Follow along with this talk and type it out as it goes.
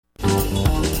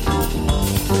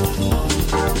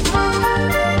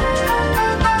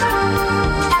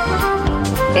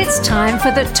It's time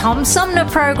for the Tom Sumner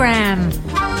Program.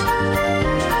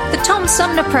 The Tom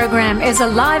Sumner Program is a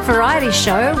live variety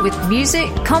show with music,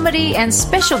 comedy, and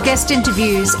special guest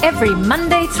interviews every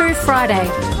Monday through Friday.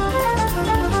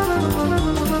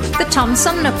 The Tom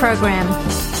Sumner Program.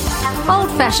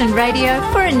 Old-fashioned radio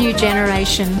for a new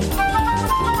generation.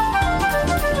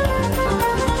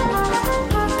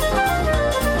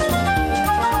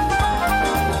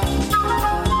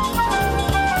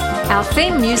 Our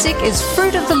theme music is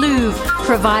Fruit of the Louvre,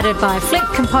 provided by Flint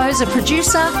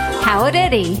composer-producer Howard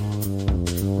Eddy.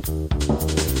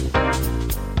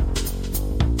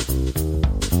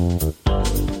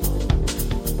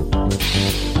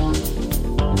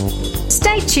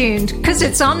 Stay tuned, because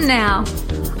it's on now.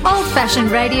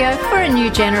 Old-fashioned radio for a new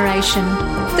generation.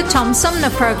 The Tom Sumner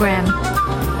Program.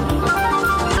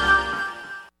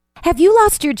 Have you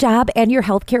lost your job and your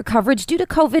healthcare coverage due to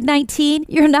COVID-19?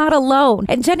 You're not alone,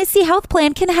 and Genesee Health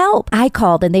Plan can help. I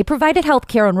called and they provided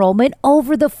healthcare enrollment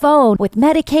over the phone with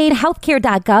Medicaid,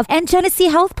 healthcare.gov, and Genesee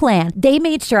Health Plan. They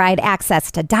made sure I had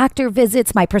access to doctor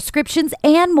visits, my prescriptions,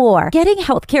 and more. Getting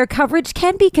healthcare coverage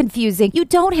can be confusing. You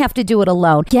don't have to do it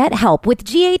alone. Get help with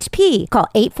GHP. Call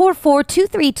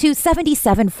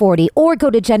 844-232-7740 or go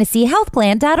to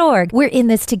GeneseeHealthPlan.org. We're in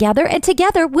this together, and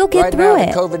together we'll get through it.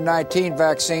 Right now, the COVID-19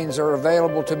 vaccines are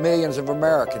available to millions of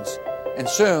Americans, and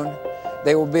soon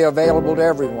they will be available to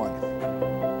everyone.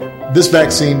 This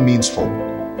vaccine means hope.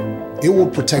 It will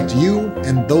protect you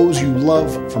and those you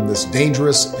love from this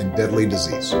dangerous and deadly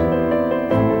disease. I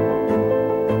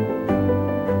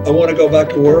want to go back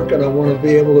to work, and I want to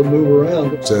be able to move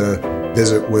around. To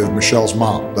visit with Michelle's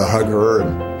mom, to hug her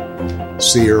and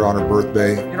see her on her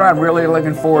birthday. You know what I'm really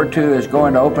looking forward to is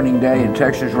going to opening day in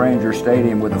Texas Ranger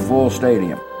Stadium with a full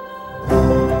stadium.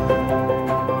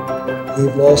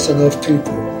 We've lost enough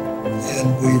people,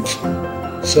 and we've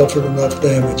suffered enough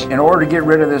damage. In order to get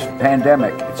rid of this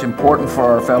pandemic, it's important for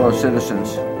our fellow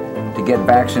citizens to get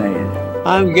vaccinated.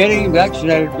 I'm getting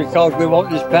vaccinated because we want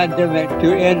this pandemic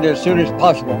to end as soon as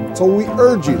possible. So we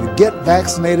urge you to get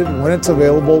vaccinated when it's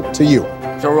available to you.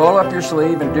 So roll up your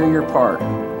sleeve and do your part.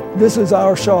 This is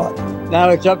our shot. Now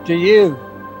it's up to you.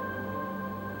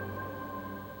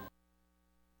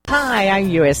 Hi, I'm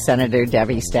U.S. Senator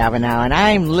Debbie Stabenow, and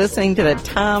I'm listening to the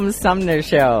Tom Sumner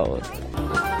Show.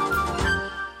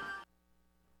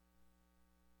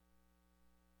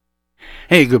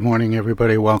 Hey, good morning,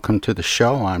 everybody. Welcome to the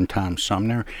show. I'm Tom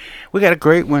Sumner. We got a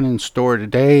great one in store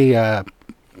today.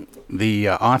 The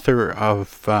author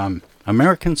of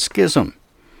American Schism,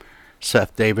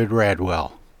 Seth David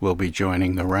Radwell, will be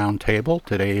joining the roundtable.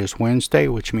 Today is Wednesday,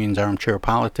 which means Armchair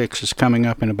Politics is coming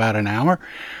up in about an hour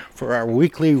for our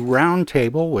weekly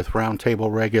roundtable with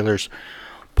roundtable regulars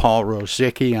Paul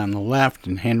Rosicki on the left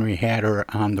and Henry Hatter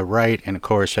on the right. And, of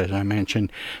course, as I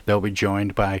mentioned, they'll be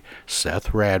joined by Seth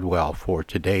Radwell for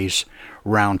today's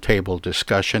roundtable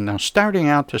discussion. Now, starting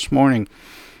out this morning,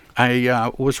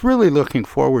 I was really looking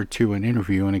forward to an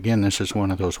interview. And, again, this is one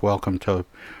of those welcome to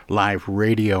live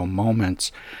radio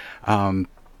moments.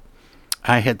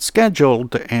 I had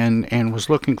scheduled and was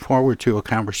looking forward to a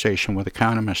conversation with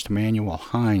economist Manuel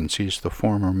Hines. He's the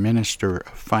former Minister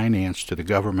of Finance to the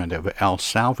government of El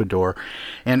Salvador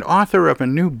and author of a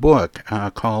new book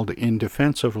called In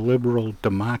Defense of Liberal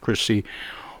Democracy,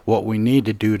 What We Need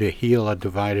to Do to Heal a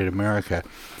Divided America.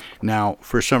 Now,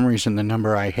 for some reason, the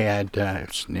number I had,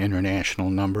 it's an international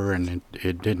number, and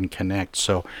it didn't connect.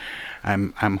 So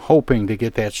I'm hoping to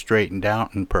get that straightened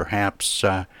out and perhaps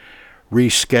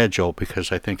reschedule,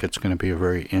 because I think it's going to be a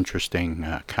very interesting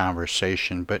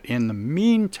conversation. But in the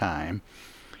meantime,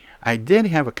 I did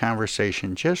have a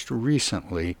conversation just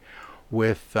recently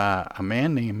with a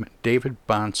man named David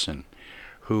Bahnsen,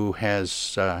 who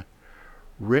has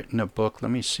written a book. Let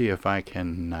me see if I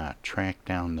can track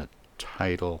down the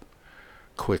title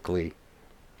quickly.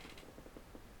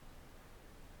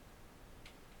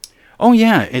 Oh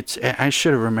yeah, I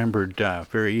should have remembered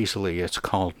very easily. It's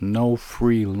called No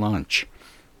Free Lunch.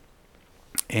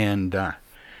 And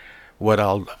what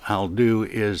I'll do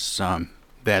is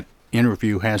that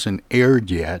interview hasn't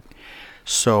aired yet,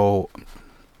 so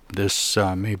this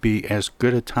may be as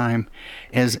good a time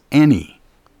as any.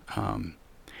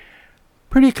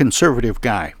 Pretty conservative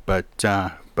guy, but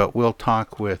we'll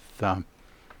talk with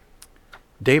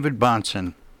David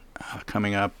Bahnsen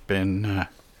coming up in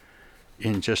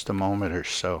just a moment or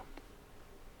so.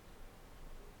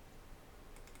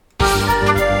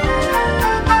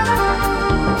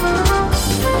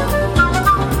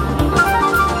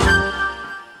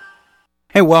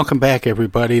 Hey, welcome back,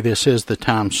 everybody. This is the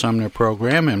Tom Sumner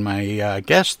Program, and my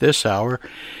guest this hour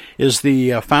is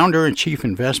the founder and chief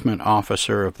investment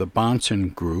officer of the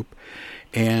Bahnsen Group.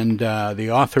 and the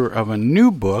author of a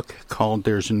new book called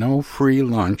There's No Free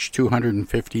Lunch,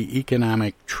 250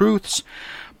 Economic Truths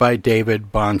by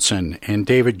David Bahnsen. And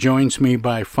David joins me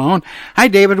by phone. Hi,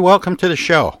 David. Welcome to the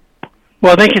show.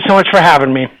 Well, thank you so much for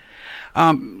having me.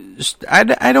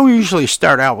 I don't usually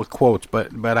start out with quotes,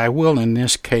 but I will in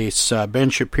this case. Ben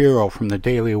Shapiro from the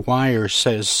Daily Wire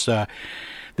says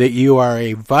that you are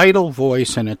a vital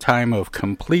voice in a time of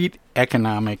complete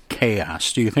economic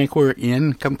chaos. Do you think we're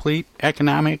in complete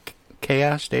economic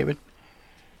chaos, David?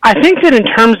 I think that in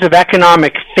terms of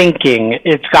economic thinking,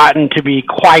 it's gotten to be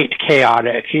quite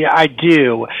chaotic. Yeah, I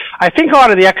do. I think a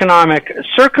lot of the economic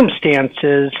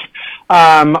circumstances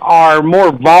are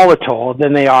more volatile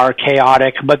than they are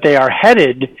chaotic, but they are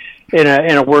headed in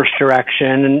a worse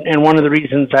direction. And one of the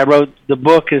reasons I wrote the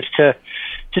book is to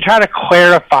try to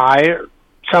clarify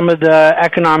some of the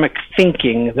economic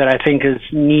thinking that I think is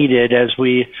needed as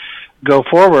we go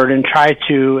forward and try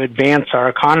to advance our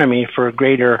economy for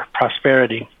greater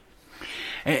prosperity.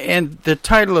 And the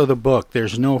title of the book,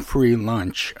 There's No Free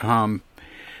Lunch,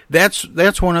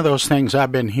 that's one of those things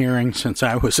I've been hearing since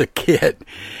I was a kid,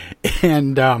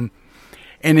 and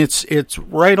it's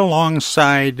right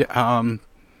alongside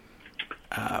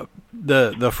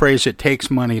the phrase "it takes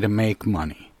money to make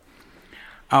money."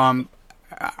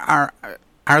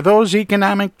 Are those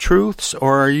economic truths,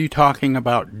 or are you talking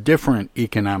about different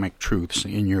economic truths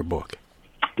in your book?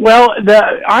 Well,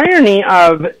 the irony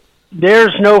of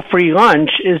there's no free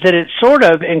lunch is that it sort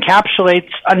of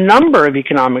encapsulates a number of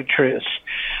economic truths.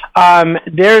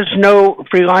 There's no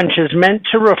free lunch is meant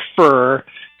to refer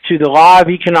to the law of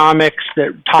economics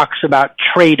that talks about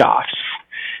trade-offs,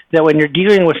 that when you're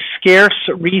dealing with scarce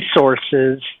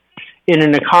resources in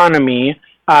an economy,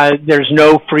 there's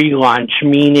no free lunch,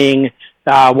 meaning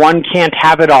one can't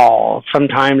have it all.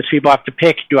 Sometimes people have to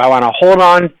pick, do I want to hold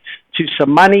on to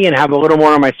some money and have a little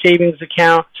more on my savings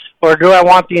account, or do I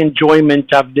want the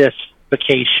enjoyment of this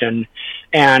vacation?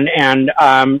 And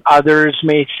others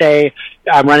may say,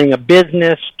 I'm running a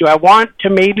business. Do I want to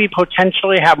maybe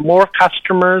potentially have more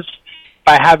customers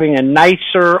by having a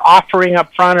nicer offering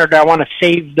up front, or do I want to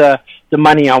save the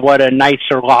money on what a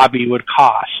nicer lobby would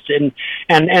cost? And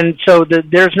so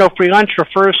there's no free lunch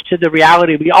refers to the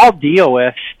reality we all deal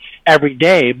with every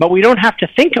day, but we don't have to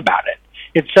think about it.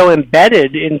 It's so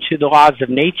embedded into the laws of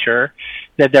nature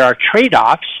that there are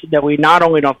trade-offs that we not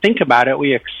only don't think about it,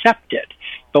 we accept it.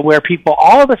 But where people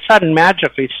all of a sudden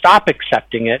magically stop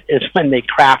accepting it is when they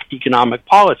craft economic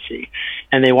policy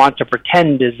and they want to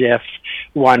pretend as if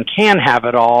one can have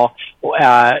it all.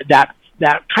 That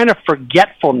kind of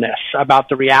forgetfulness about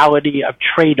the reality of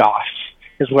trade-offs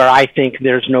is where I think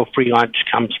there's no free lunch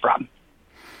comes from.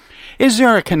 Is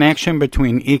there a connection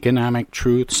between economic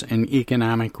truths and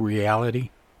economic reality?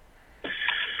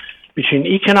 Between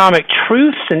economic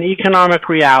truths and economic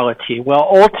reality? Well,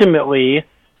 ultimately,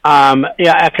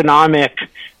 economic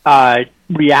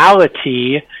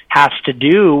reality has to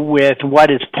do with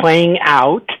what is playing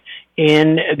out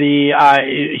in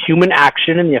the human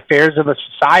action and the affairs of a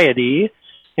society.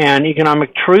 And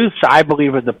economic truths, I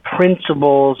believe, are the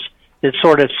principles that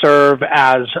sort of serve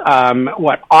as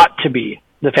what ought to be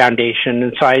the foundation.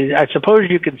 And so I suppose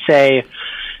you could say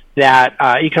that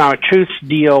economic truths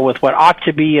deal with what ought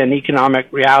to be and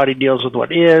economic reality deals with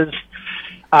what is.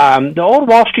 The old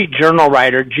Wall Street Journal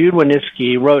writer, Jude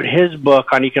Wanniski, wrote his book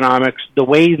on economics, The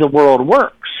Way the World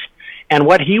Works. And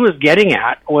what he was getting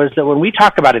at was that when we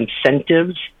talk about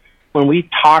incentives, when we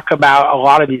talk about a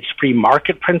lot of these free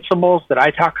market principles that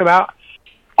I talk about,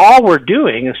 all we're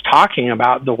doing is talking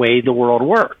about the way the world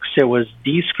works. It was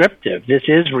descriptive. This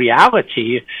is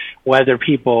reality, whether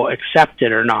people accept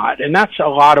it or not. And that's a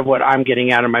lot of what I'm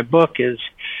getting at in my book is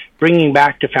bringing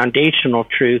back to foundational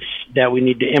truths that we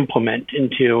need to implement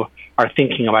into our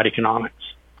thinking about economics.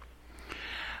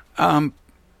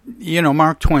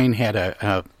 Mark Twain had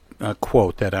a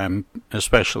quote that I'm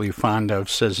especially fond of,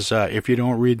 says, if you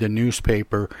don't read the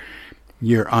newspaper,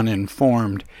 you're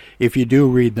uninformed. If you do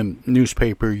read the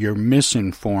newspaper, you're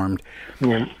misinformed.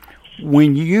 Yeah.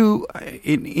 When you,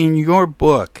 in your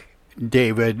book,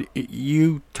 David,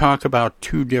 you talk about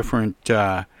two different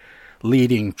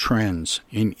leading trends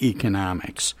in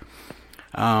economics.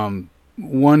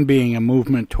 One being a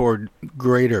movement toward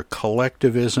greater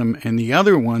collectivism, and the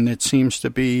other one that seems to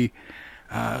be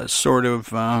sort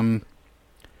of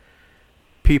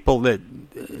people that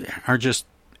are just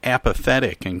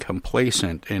apathetic and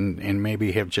complacent and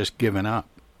maybe have just given up.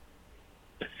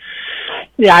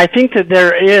 Yeah, I think that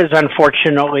there is,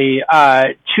 unfortunately,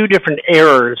 two different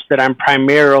errors that I'm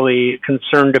primarily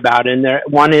concerned about. And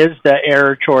one is the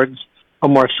error towards a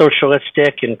more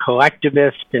socialistic and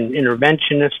collectivist and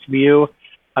interventionist view.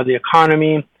 of the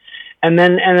economy. And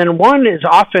then one is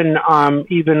often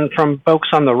even from folks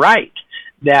on the right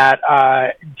that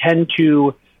tend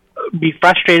to be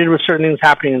frustrated with certain things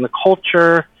happening in the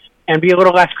culture and be a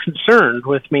little less concerned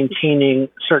with maintaining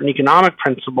certain economic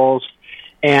principles,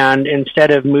 and instead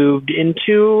have moved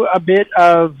into a bit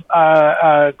of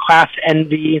class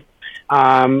envy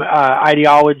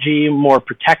ideology, more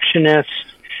protectionist,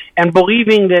 and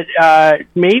believing that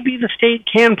maybe the state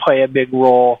can play a big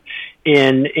role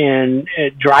in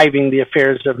driving the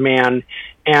affairs of man.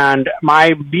 And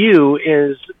my view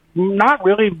is not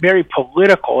really very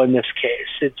political in this case.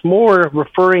 It's more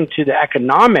referring to the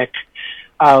economic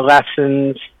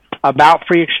lessons about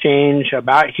free exchange,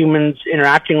 about humans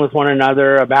interacting with one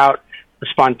another, about the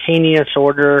spontaneous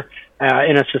order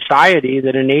in a society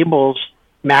that enables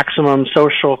maximum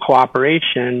social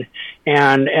cooperation.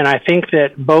 And I think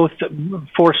that both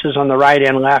forces on the right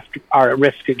and left are at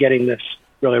risk of getting this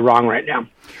really wrong right now.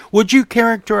 Would you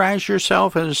characterize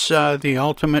yourself as the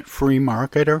ultimate free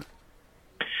marketer?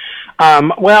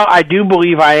 Well, I do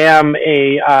believe I am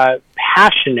a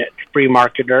passionate free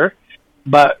marketer,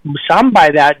 but some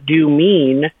by that do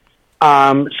mean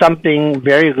something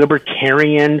very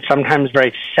libertarian, sometimes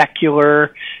very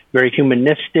secular, very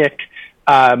humanistic.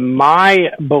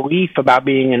 My belief about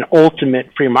being an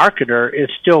ultimate free marketer is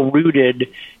still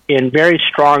rooted in very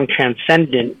strong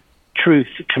transcendent truth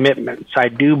commitments. I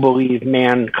do believe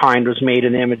mankind was made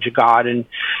in the image of God, and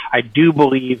I do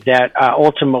believe that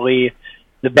ultimately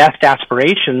the best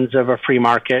aspirations of a free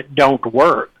market don't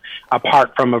work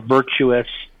apart from a virtuous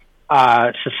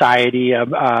society.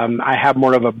 I have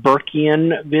more of a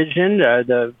Burkean vision,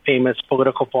 the famous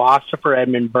political philosopher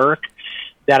Edmund Burke,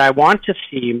 that I want to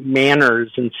see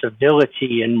manners and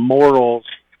civility and morals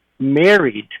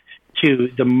married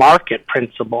to the market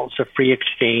principles of free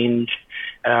exchange,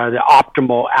 the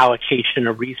optimal allocation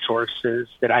of resources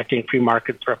that I think free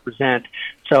markets represent.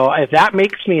 So if that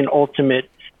makes me an ultimate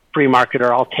free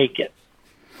marketer, I'll take it.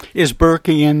 Is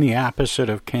Burkean the opposite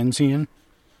of Keynesian?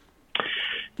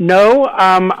 No,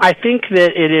 I think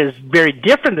that it is very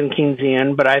different than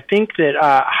Keynesian, but I think that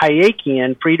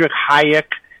Hayekian, Friedrich Hayek,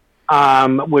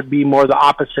 would be more the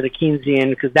opposite of Keynesian,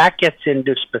 because that gets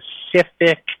into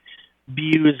specific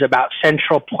views about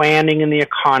central planning in the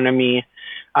economy,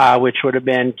 which would have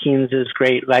been Keynes's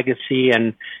great legacy,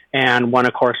 and one,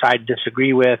 of course, I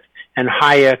disagree with, and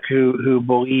Hayek, who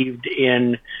believed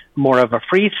in more of a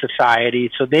free society.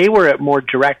 So they were at more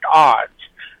direct odds.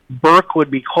 Burke would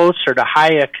be closer to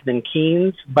Hayek than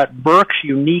Keynes, but Burke's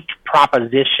unique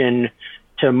proposition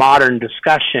to modern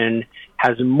discussion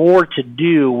has more to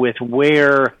do with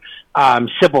where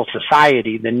civil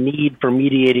society, the need for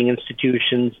mediating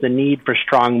institutions, the need for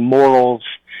strong morals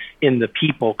in the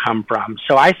people come from.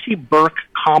 So I see Burke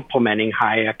complementing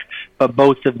Hayek, but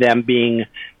both of them being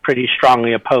pretty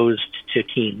strongly opposed to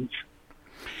Keynes.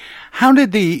 How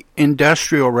did the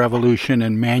Industrial Revolution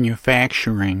and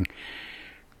manufacturing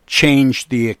change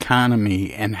the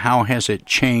economy, and how has it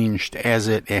changed as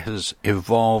it has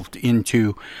evolved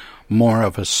into more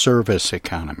of a service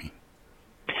economy?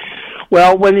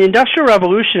 Well, when the Industrial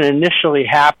Revolution initially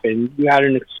happened, you had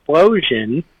an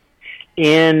explosion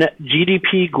in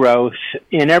GDP growth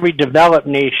in every developed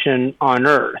nation on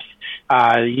Earth.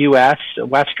 The U.S.,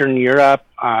 Western Europe,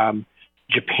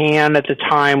 Japan at the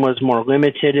time was more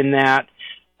limited in that,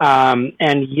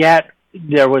 and yet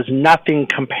there was nothing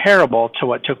comparable to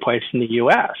what took place in the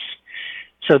U.S.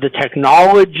 So the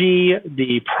technology,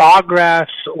 the progress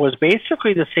was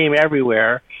basically the same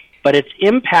everywhere, but its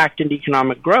impact in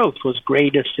economic growth was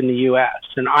greatest in the U.S.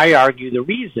 And I argue the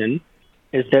reason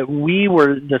is that we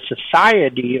were the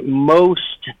society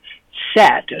most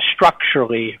set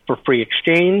structurally for free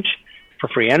exchange, for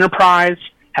free enterprise,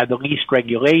 had the least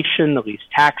regulation, the least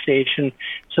taxation.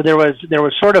 So there was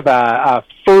sort of a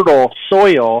fertile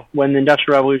soil when the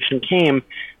Industrial Revolution came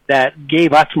that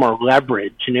gave us more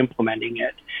leverage in implementing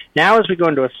it. Now as we go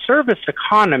into a service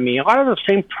economy, a lot of those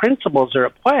same principles are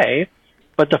at play,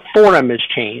 but the forum has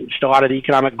changed. A lot of the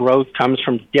economic growth comes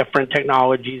from different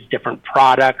technologies, different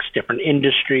products, different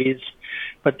industries.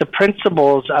 But the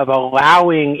principles of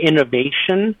allowing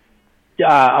innovation,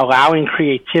 allowing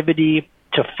creativity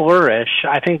to flourish,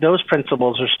 I think those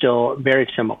principles are still very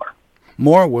similar.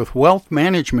 More with wealth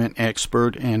management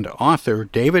expert and author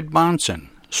David Bahnsen,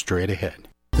 straight ahead.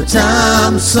 The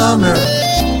Tom Sumner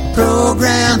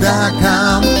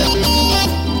Program.com.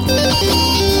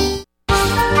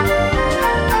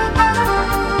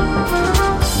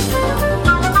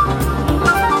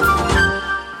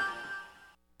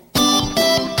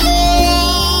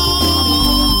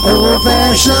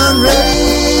 Old-fashioned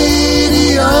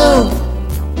radio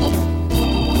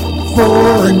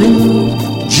for a new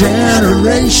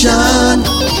generation.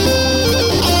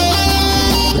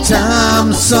 The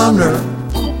Tom Sumner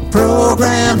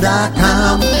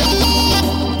Program.com.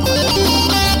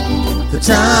 The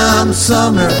Tom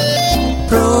Sumner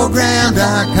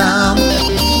Program.com.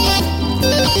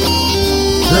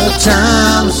 The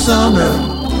Tom Sumner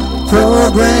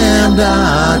Program.com.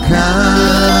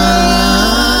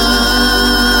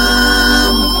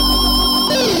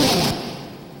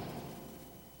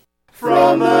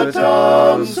 From the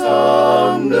Tom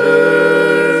Sumner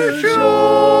Show.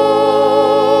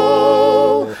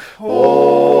 Oh,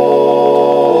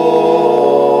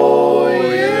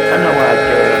 yeah. Hello out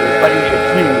there, everybody. It's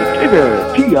me, Tigger.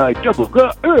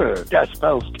 T-I-double-G-R. That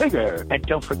spells Tigger. And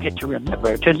don't forget to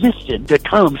remember to listen to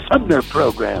Tom Sumner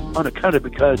program on account of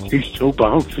because he's so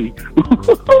bouncy.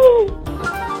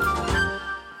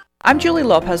 I'm Julie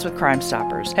Lopez with Crime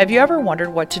Stoppers. Have you ever wondered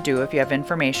what to do if you have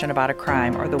information about a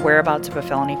crime or the whereabouts of a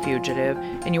felony fugitive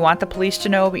and you want the police to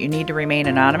know but you need to remain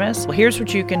anonymous? Well, here's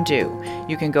what you can do.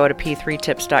 You can go to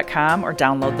p3tips.com or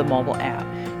download the mobile app.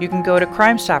 You can go to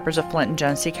Crime Stoppers of Flint and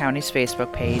Genesee County's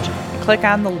Facebook page and click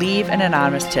on the Leave an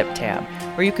Anonymous Tip tab,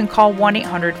 or you can call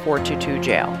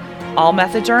 1-800-422-JAIL. All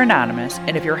methods are anonymous,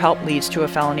 and if your help leads to a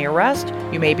felony arrest,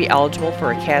 you may be eligible for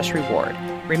a cash reward.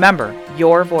 Remember,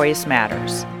 your voice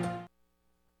matters.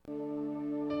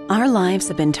 Our lives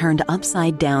have been turned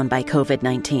upside down by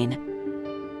COVID-19.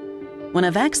 When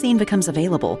a vaccine becomes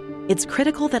available, it's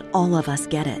critical that all of us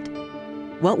get it.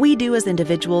 What we do as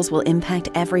individuals will impact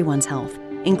everyone's health,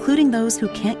 including those who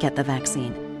can't get the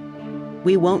vaccine.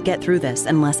 We won't get through this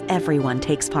unless everyone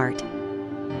takes part.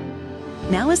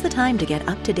 Now is the time to get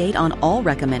up to date on all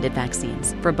recommended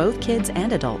vaccines for both kids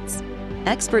and adults.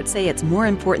 Experts say it's more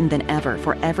important than ever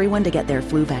for everyone to get their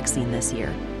flu vaccine this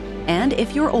year. And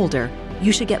if you're older,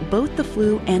 you should get both the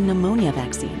flu and pneumonia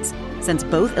vaccines, since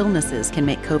both illnesses can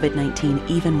make COVID-19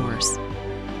 even worse.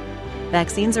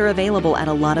 Vaccines are available at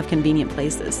a lot of convenient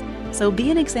places, so be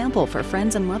an example for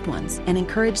friends and loved ones and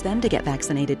encourage them to get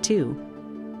vaccinated too.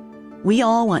 We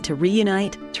all want to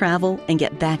reunite, travel, and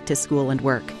get back to school and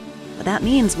work. But that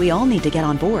means we all need to get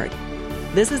on board.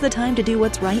 This is the time to do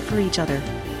what's right for each other.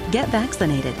 Get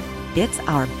vaccinated. It's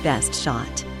our best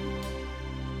shot.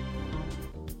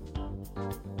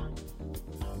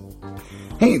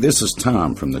 Hey, this is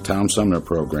Tom from the Tom Sumner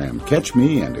Program. Catch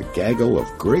me and a gaggle of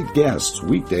great guests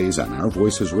weekdays on Our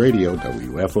Voices Radio,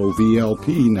 WFOVLP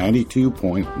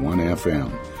 92.1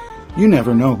 FM. You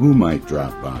never know who might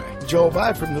drop by. Joe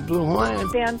By from the Blue Hawaiian.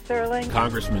 Dan Serling.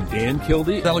 Congressman Dan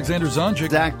Kildee. Alexander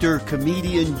Zonjic. Actor,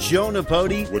 comedian Jonah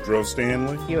Bodie. Woodrow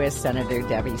Stanley. U.S. Senator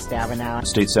Debbie Stabenow.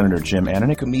 State Senator Jim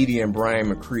Ananich. Comedian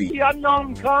Brian McCree. The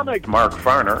unknown comic. Mark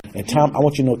Farner. And Tom, I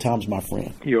want you to know Tom's my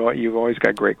friend. You've always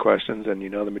got great questions, and you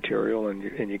know the material, and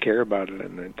you care about it,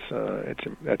 and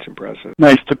that's impressive.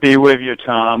 Nice to be with you,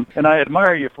 Tom. And I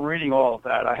admire you for reading all of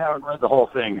that. I haven't read the whole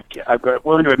thing. I've got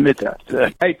willing to admit that.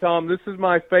 Hey, Tom, this is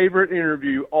my favorite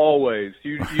interview always.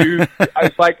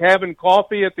 It's like having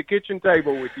coffee at the kitchen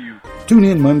table with you. Tune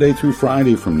in Monday through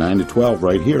Friday from 9 to 12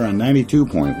 right here on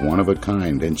 92.1 of a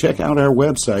kind, and check out our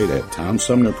website at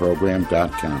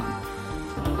TomSumnerProgram.com.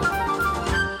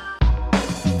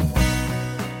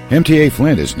 MTA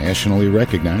Flint is nationally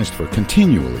recognized for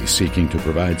continually seeking to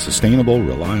provide sustainable,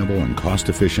 reliable, and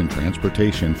cost-efficient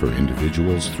transportation for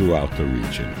individuals throughout the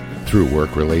region. Through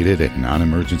work-related and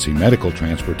non-emergency medical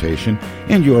transportation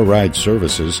and Your Ride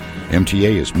services,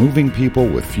 MTA is moving people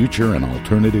with future and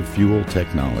alternative fuel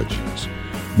technologies.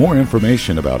 More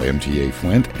information about MTA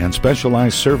Flint and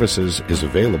specialized services is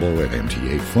available at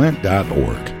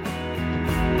mtaflint.org.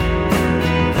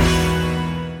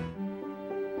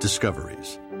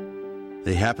 Discoveries.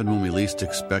 They happen when we least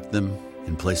expect them,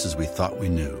 in places we thought we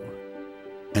knew.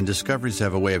 And discoveries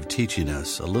have a way of teaching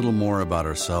us a little more about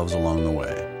ourselves along the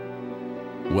way.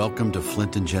 Welcome to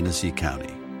Flint and Genesee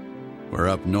County, where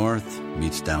up north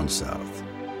meets down south.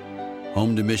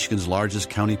 Home to Michigan's largest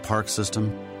county park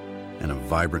system and a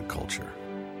vibrant culture.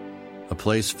 A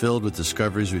place filled with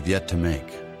discoveries we've yet to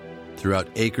make, throughout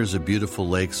acres of beautiful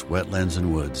lakes, wetlands,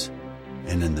 and woods,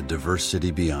 and in the diverse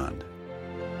city beyond.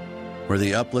 Where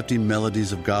the uplifting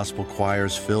melodies of gospel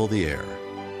choirs fill the air,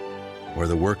 where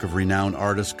the work of renowned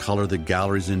artists color the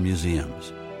galleries and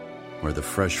museums, where the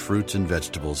fresh fruits and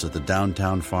vegetables at the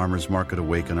downtown farmers market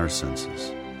awaken our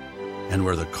senses, and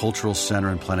where the cultural center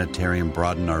and planetarium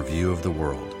broaden our view of the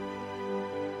world.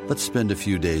 Let's spend a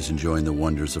few days enjoying the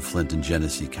wonders of Flint and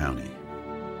Genesee County,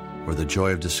 where the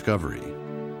joy of discovery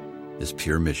is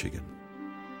pure Michigan.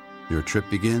 Your trip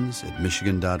begins at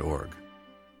Michigan.org.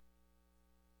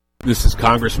 This is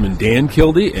Congressman Dan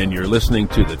Kildee, and you're listening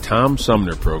to the Tom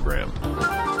Sumner Program.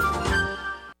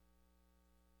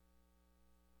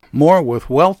 More with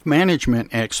wealth management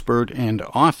expert and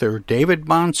author David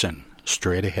Bahnsen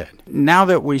straight ahead. Now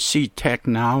that we see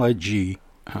technology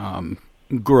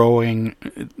growing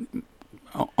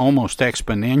almost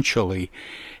exponentially,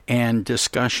 and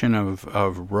discussion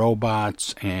of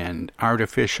robots and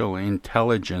artificial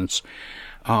intelligence,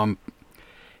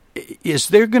 is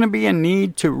there going to be a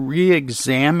need to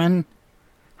re-examine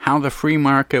how the free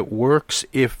market works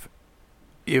if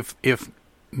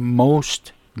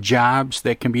most jobs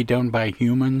that can be done by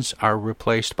humans are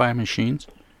replaced by machines?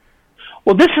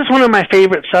 Well, this is one of my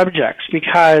favorite subjects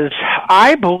because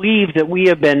I believe that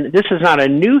this is not a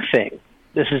new thing.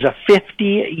 This is a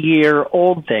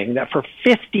 50-year-old thing, that for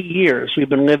 50 years we've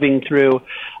been living through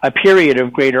a period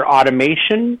of greater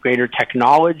automation, greater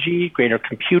technology, greater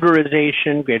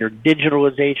computerization, greater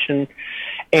digitalization.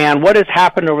 And what has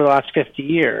happened over the last 50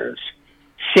 years?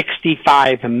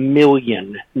 65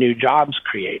 million new jobs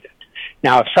created.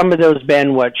 Now, if some of those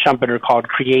been what Schumpeter called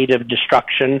creative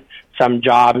destruction, some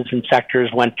jobs and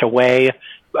sectors went away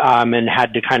and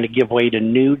had to kind of give way to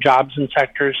new jobs and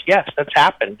sectors, yes, that's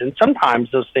happened. And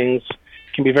sometimes those things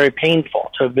can be very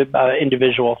painful to an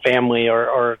individual, family,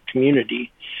 or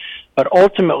community. But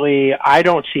ultimately, I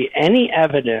don't see any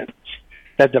evidence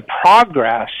that the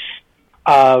progress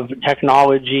of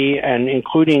technology and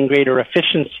including greater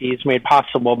efficiencies made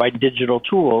possible by digital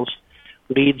tools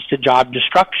leads to job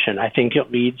destruction. I think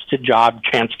it leads to job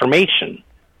transformation.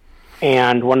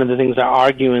 And one of the things I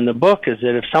argue in the book is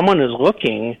that if someone is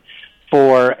looking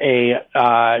for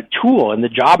a tool in the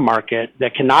job market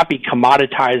that cannot be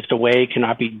commoditized away,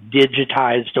 cannot be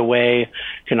digitized away,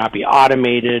 cannot be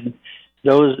automated,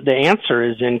 the answer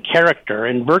is in character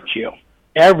and virtue.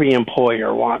 Every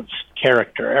employer wants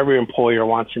character. Every employer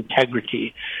wants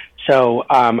integrity. So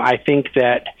I think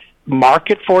that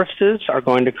market forces are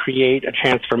going to create a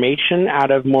transformation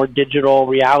out of more digital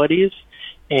realities,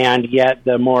 and yet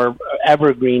the more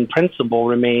evergreen principle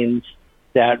remains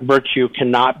that virtue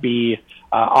cannot be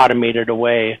automated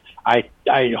away. I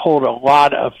hold a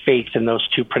lot of faith in those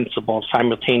two principles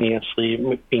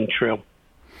simultaneously being true.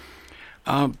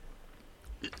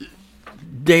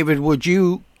 David, would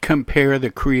you compare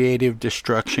the creative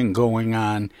destruction going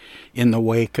on in the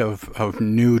wake of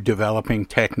new developing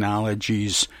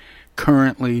technologies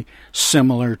currently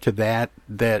similar to that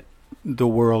the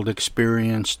world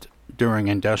experienced during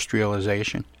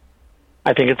industrialization?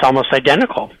 I think it's almost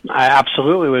identical. I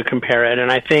absolutely would compare it,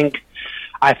 and I think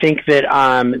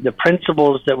that the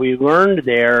principles that we learned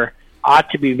there ought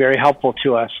to be very helpful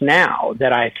to us now.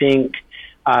 That I think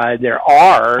there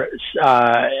are,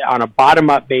 on a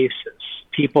bottom-up basis,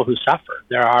 people who suffer.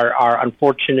 There are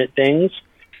unfortunate things,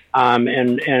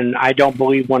 and I don't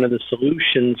believe one of the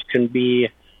solutions can be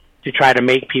to try to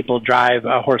make people drive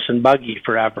a horse and buggy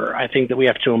forever. I think that we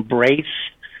have to embrace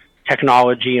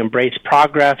technology, embrace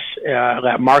progress,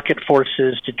 let market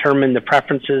forces determine the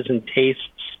preferences and tastes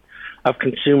of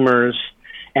consumers,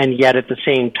 and yet at the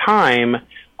same time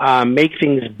make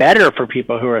things better for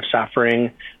people who are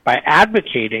suffering by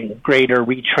advocating greater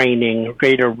retraining,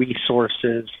 greater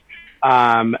resources,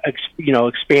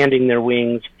 expanding their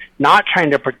wings, not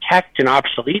trying to protect an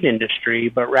obsolete industry,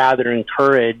 but rather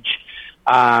encourage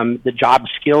the job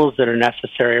skills that are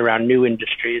necessary around new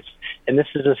industries. And this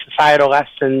is a societal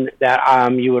lesson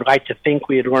that you would like to think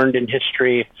we had learned in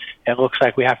history. It looks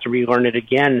like we have to relearn it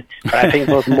again. But I think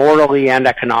both morally and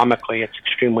economically, it's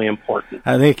extremely important.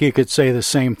 I think you could say the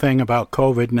same thing about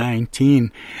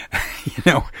COVID-19.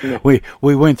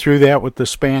 We went through that with the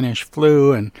Spanish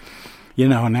flu, and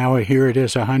now here it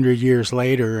is 100 years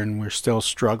later, and we're still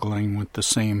struggling with the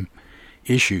same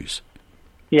issues.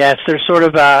 Yes, there's sort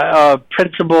of a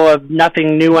principle of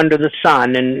nothing new under the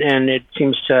sun, and it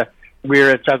seems to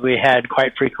rear its ugly head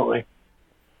quite frequently.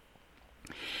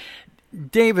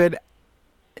 David,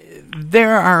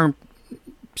 there are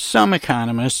some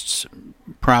economists,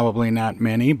 probably not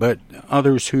many, but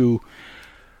others who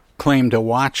claim to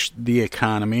watch the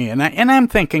economy, and I'm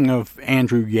thinking of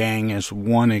Andrew Yang as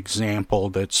one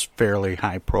example that's fairly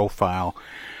high profile,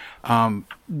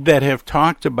 that have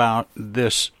talked about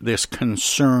this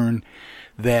concern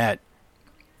that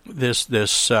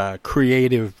this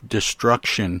creative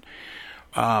destruction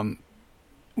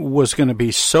was going to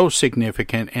be so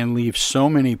significant and leave so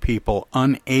many people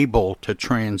unable to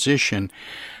transition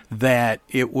that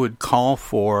it would call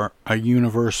for a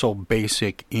universal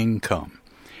basic income.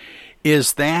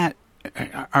 Is that,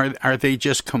 are they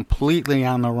just completely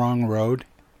on the wrong road?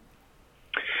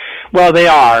 Well, they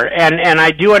are, and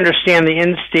I do understand the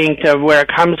instinct of where it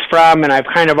comes from, and I've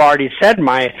kind of already said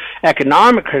my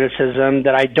economic criticism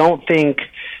that I don't think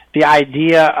the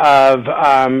idea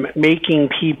of making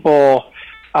people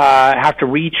have to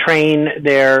retrain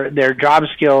their job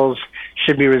skills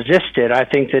should be resisted. I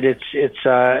think that it's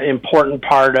an important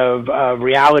part of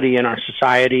reality in our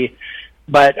society.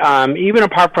 But even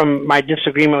apart from my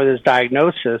disagreement with his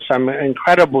diagnosis, I'm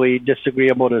incredibly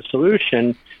disagreeable to the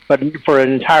solution, but for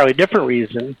an entirely different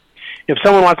reason. If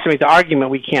someone wants to make the argument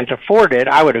we can't afford it,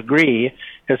 I would agree.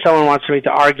 If someone wants to make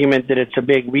the argument that it's a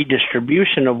big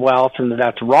redistribution of wealth and that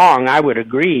that's wrong, I would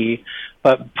agree.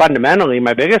 But fundamentally,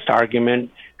 my biggest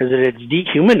argument is that it's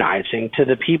dehumanizing to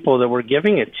the people that we're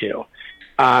giving it to.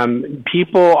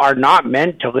 People are not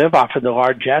meant to live off of the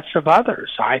largesse of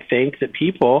others. I think that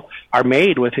people are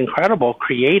made with incredible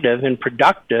creative and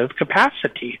productive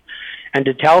capacity. And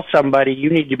to tell somebody you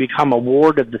need to become a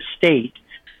ward of the state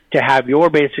to have your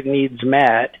basic needs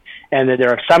met, and that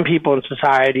there are some people in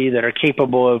society that are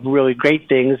capable of really great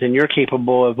things and you're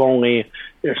capable of only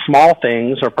small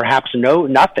things or perhaps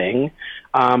nothing,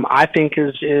 I think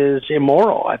is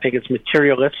immoral. I think it's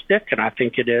materialistic, and I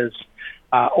think it is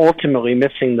ultimately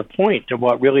missing the point of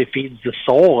what really feeds the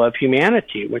soul of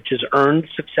humanity, which is earned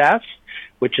success,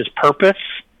 which is purpose,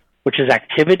 which is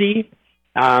activity,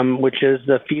 which is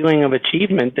the feeling of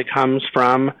achievement that comes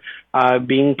from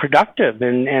being productive.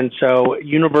 And so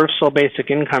universal basic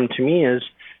income to me is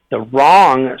the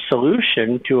wrong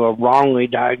solution to a wrongly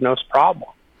diagnosed problem.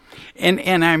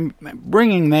 And I'm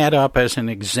bringing that up as an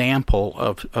example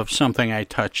of something I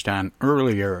touched on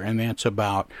earlier, and that's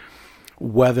about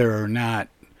whether or not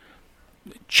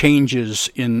changes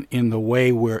in the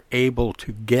way we're able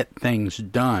to get things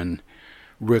done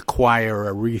require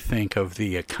a rethink of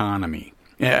the economy.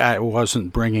 I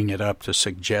wasn't bringing it up to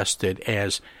suggest it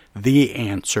as the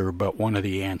answer, but one of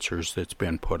the answers that's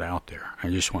been put out there. I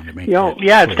just wanted to make that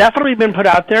clear. It's definitely been put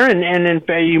out there, and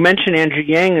you mentioned Andrew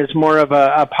Yang is more of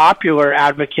a popular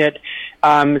advocate,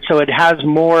 so it has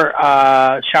more,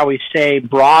 shall we say,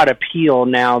 broad appeal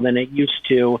now than it used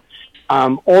to.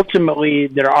 Ultimately,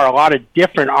 there are a lot of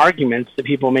different arguments that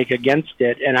people make against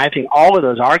it, and I think all of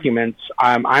those arguments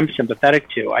I'm sympathetic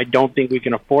to. I don't think we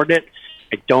can afford it.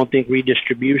 I don't think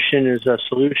redistribution is a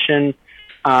solution.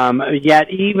 Yet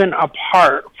even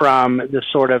apart from the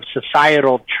sort of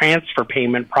societal transfer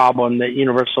payment problem that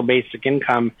universal basic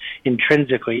income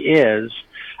intrinsically is,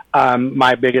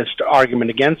 my biggest argument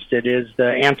against it is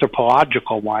the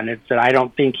anthropological one. It's that I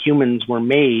don't think humans were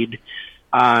made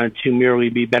to merely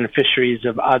be beneficiaries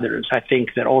of others. I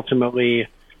think that ultimately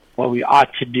what we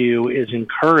ought to do is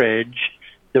encourage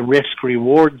the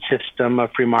risk-reward system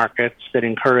of free markets that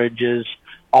encourages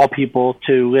all people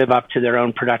to live up to their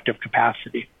own productive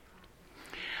capacity.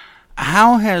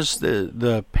 How has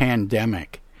the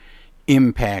pandemic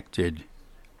impacted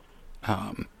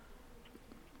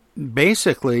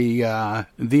basically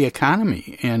the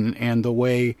economy and the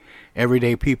way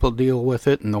everyday people deal with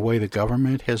it and the way the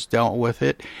government has dealt with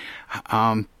it?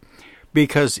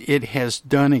 Because it has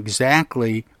done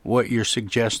exactly what you're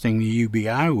suggesting the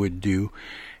UBI would do.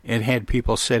 It had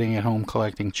people sitting at home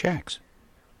collecting checks.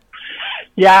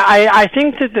 Yeah, I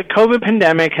think that the COVID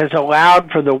pandemic has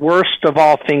allowed for the worst of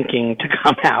all thinking to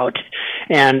come out,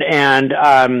 and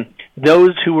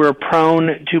those who were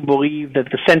prone to believe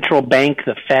that the central bank,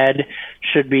 the Fed,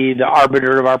 should be the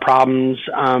arbiter of our problems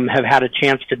have had a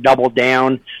chance to double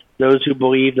down. Those who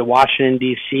believe that Washington,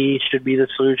 D.C. should be the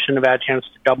solution have had a chance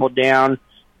to double down.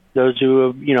 Those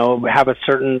who have a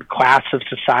certain class of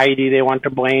society they want to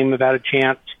blame have had a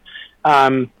chance.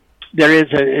 There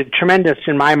is a tremendous,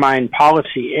 in my mind,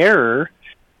 policy error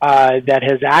that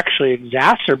has actually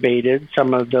exacerbated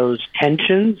some of those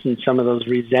tensions and some of those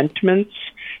resentments.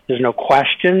 There's no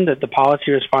question that the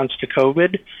policy response to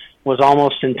COVID was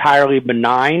almost entirely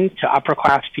benign to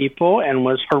upper-class people and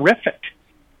was horrific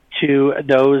to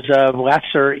those of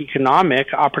lesser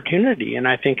economic opportunity, and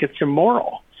I think it's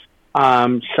immoral.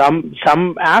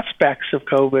 Some aspects of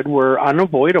COVID were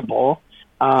unavoidable,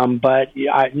 but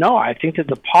I think that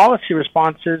the policy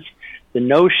responses, the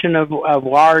notion of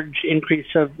large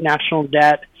increase of national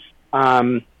debt,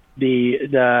 the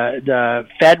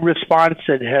Fed response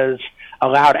that has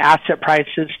allowed asset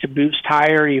prices to boost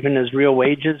higher even as real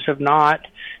wages have not.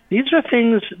 These are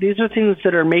things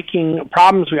that are making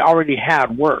problems we already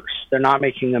had worse. They're not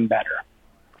making them better.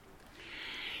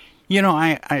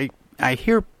 I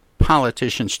hear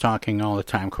politicians talking all the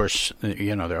time. Of course,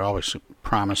 they're always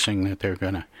promising that they're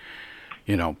going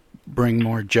to, bring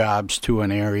more jobs to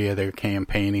an area they're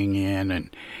campaigning in,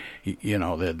 and,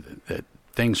 that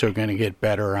things are going to get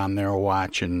better on their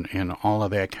watch and all of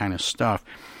that kind of stuff.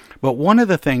 But one of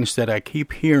the things that I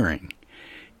keep hearing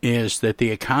is that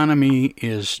the economy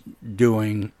is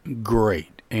doing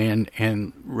great,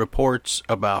 and reports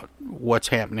about what's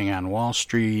happening on Wall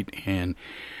Street and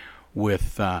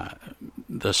with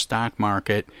the stock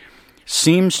market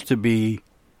seems to be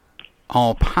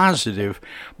all positive.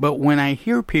 But when I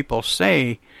hear people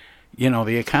say,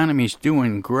 the economy's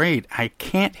doing great, I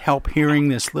can't help hearing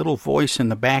this little voice in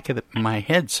the back of my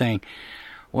head saying,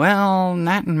 well,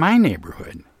 not in my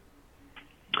neighborhood.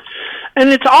 And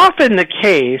it's often the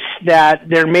case that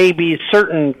there may be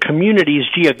certain communities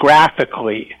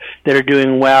geographically that are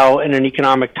doing well in an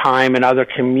economic time and other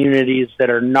communities that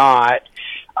are not.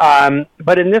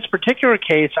 But in this particular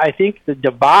case, I think the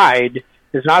divide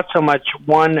is not so much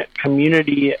one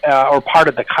community or part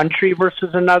of the country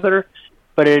versus another,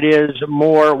 but it is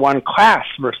more one class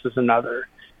versus another.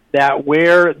 That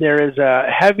where there is a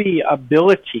heavy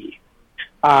ability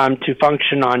to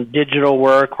function on digital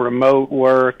work, remote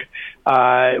work,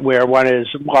 where one is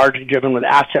largely driven with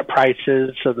asset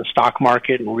prices, so the stock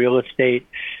market and real estate.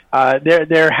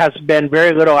 There has been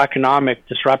very little economic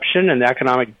disruption, and the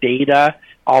economic data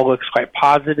all looks quite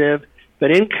positive.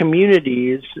 But in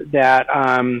communities that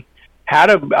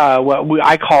had what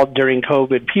I called during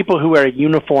COVID, people who wear a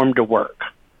uniform to work,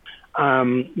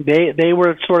 they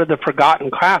were sort of the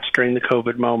forgotten class during the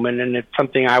COVID moment, and it's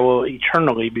something I will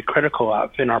eternally be critical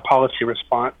of in our policy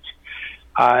response.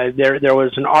 There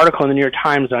was an article in the New York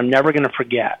Times that I'm never going to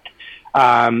forget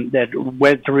that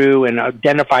went through and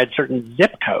identified certain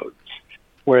zip codes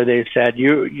where they said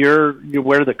you're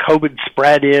where the COVID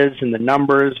spread is and the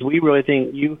numbers. We really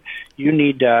think you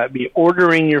need to be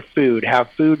ordering your food,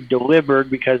 have food delivered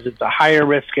because it's a higher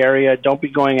risk area. Don't be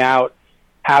going out,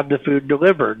 have the food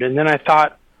delivered. And then I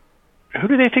thought, who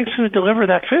do they think is going to deliver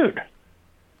that food?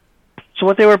 So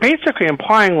what they were basically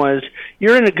implying was,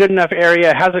 you're in a good enough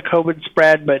area, has a COVID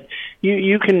spread, but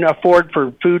you can afford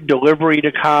for food delivery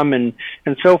to come and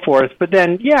so forth. But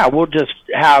then, we'll just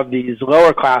have these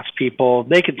lower class people,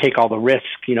 they can take all the risk,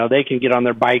 they can get on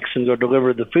their bikes and go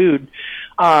deliver the food.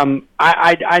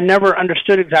 I never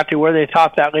understood exactly where they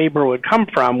thought that labor would come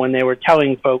from when they were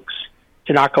telling folks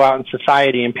to not go out in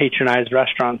society and patronize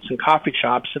restaurants and coffee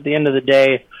shops. At the end of the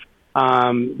day,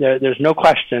 there's no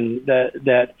question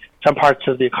that some parts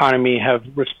of the economy have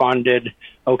responded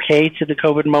okay to the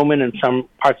COVID moment, and some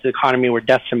parts of the economy were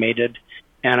decimated,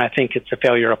 and I think it's a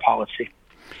failure of policy.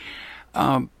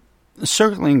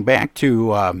 Circling back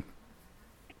to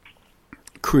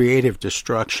creative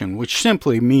destruction, which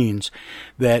simply means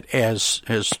that as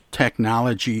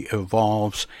technology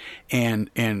evolves and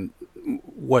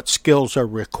what skills are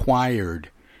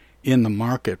required in the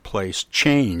marketplace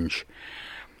change,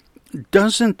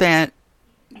 doesn't that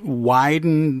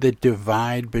widen the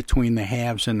divide between the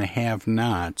haves and the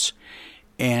have-nots?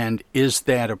 And is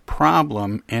that a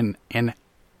problem? And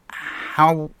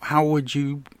how would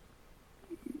you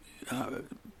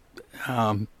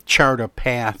chart a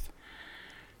path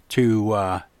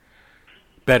to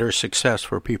better success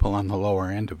for people on the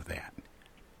lower end of that?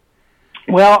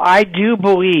 Well, I do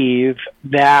believe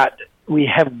that we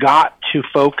have got to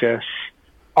focus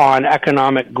on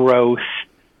economic growth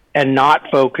and not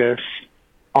focus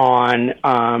on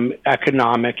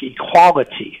economic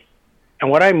equality. And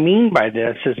what I mean by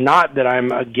this is not that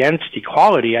I'm against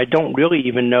equality. I don't really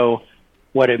even know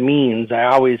what it means. I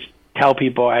always tell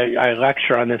people, I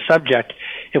lecture on this subject,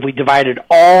 if we divided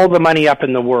all the money up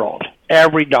in the world,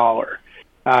 every dollar,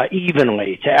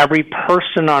 evenly to every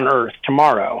person on earth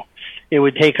tomorrow, it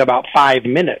would take about 5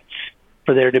 minutes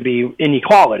for there to be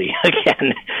inequality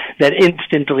again, that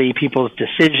instantly people's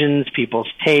decisions,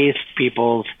 people's taste,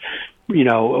 people's,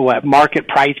 what market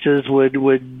prices would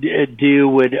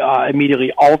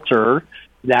immediately alter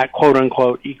that quote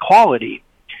unquote equality.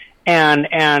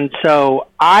 And so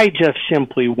I just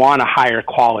simply want a higher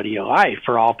quality of life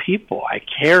for all people. I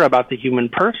care about the human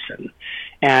person.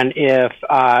 And if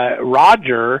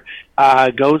Roger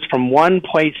goes from one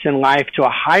place in life to a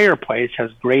higher place,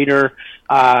 has greater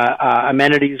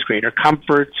amenities, greater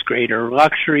comforts, greater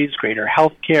luxuries, greater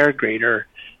health care, greater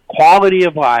quality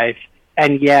of life,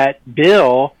 and yet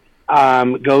Bill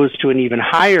goes to an even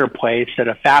higher place at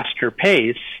a faster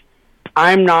pace,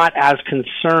 I'm not as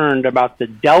concerned about the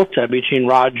delta between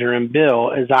Roger and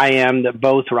Bill as I am that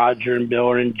both Roger and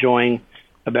Bill are enjoying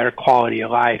a better quality of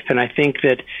life. And I think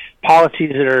that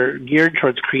policies that are geared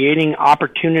towards creating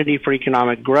opportunity for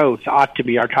economic growth ought to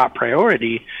be our top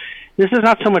priority. This is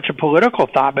not so much a political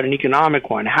thought, but an economic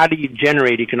one. How do you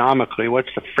generate economically?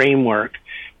 What's the framework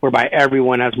whereby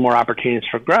everyone has more opportunities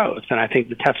for growth? And I think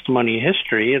the testimony of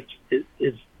history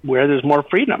is where there's more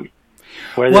freedom,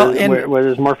 where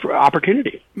there's more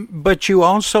opportunity. But you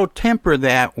also temper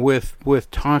that with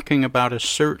talking about a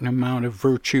certain amount of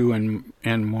virtue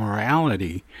and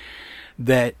morality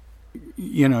that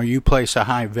you place a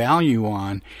high value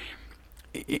on.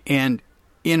 And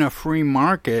in a free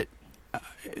market,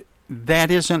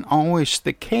 that isn't always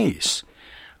the case.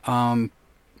 I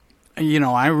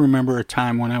remember a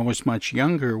time when I was much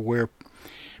younger where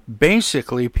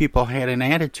basically people had an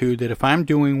attitude that if I'm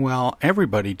doing well,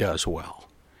 everybody does well.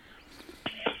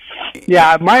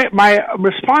 Yeah, my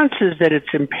response is that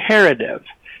it's imperative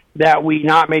that we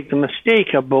not make the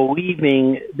mistake of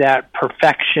believing that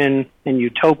perfection and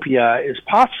utopia is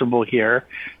possible here.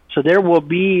 So there will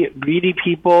be greedy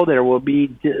people, there will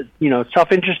be,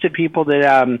 self-interested people that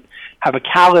have a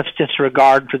callous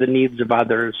disregard for the needs of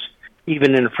others,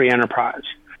 even in a free enterprise.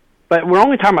 But we're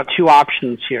only talking about two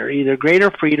options here, either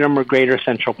greater freedom or greater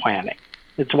central planning.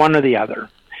 It's one or the other.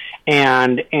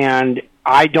 And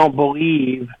I don't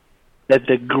believe that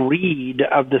the greed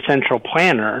of the central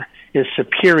planner is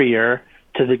superior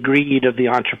to the greed of the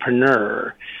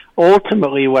entrepreneur.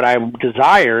 Ultimately, what I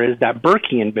desire is that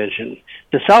Burkean vision,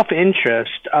 the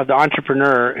self-interest of the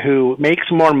entrepreneur who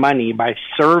makes more money by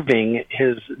serving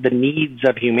the needs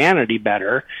of humanity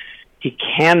better. He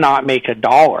cannot make a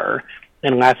dollar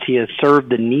unless he has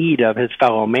served the need of his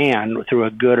fellow man through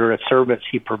a good or a service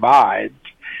he provides.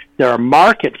 There are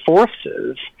market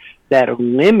forces that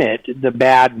limit the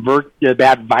bad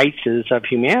vices of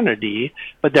humanity,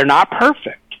 but they're not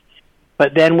perfect.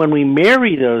 But then when we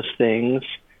marry those things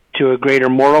to a greater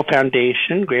moral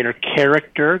foundation, greater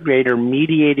character, greater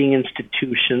mediating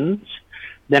institutions,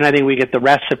 then I think we get the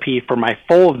recipe for my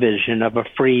full vision of a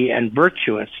free and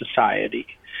virtuous society.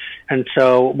 And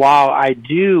so while I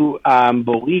do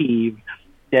believe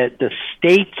that the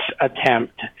state's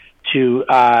attempt to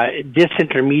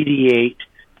disintermediate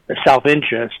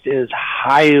self-interest is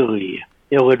highly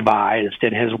ill-advised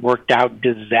and has worked out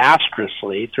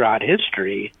disastrously throughout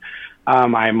history,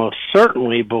 I most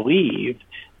certainly believe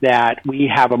that we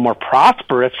have a more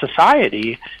prosperous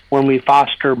society when we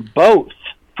foster both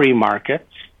free markets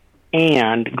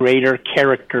and greater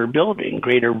character building,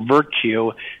 greater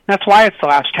virtue. That's why it's the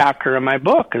last chapter of my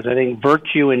book, because I think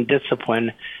virtue and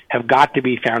discipline have got to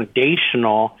be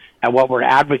foundational at what we're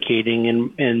advocating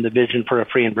in the vision for a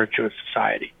free and virtuous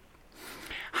society.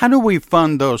 How do we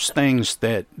fund those things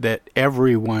that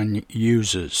everyone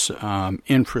uses,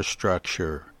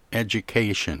 infrastructure,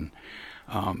 education,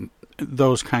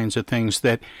 those kinds of things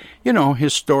that,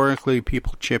 historically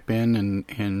people chip in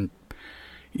and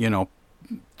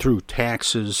through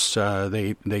taxes,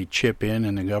 they chip in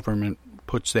and the government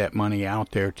puts that money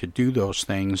out there to do those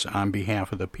things on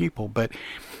behalf of the people. But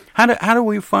how do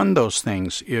we fund those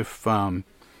things if,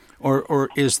 or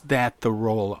is that the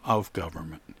role of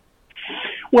government?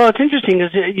 Well, it's interesting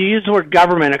because you use the word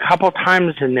government a couple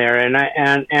times in there, and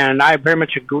I very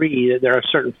much agree that there are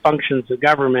certain functions of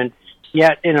government.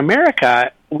 Yet in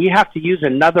America, we have to use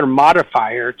another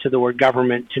modifier to the word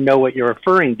government to know what you're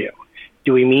referring to.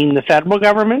 Do we mean the federal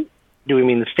government? Do we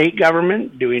mean the state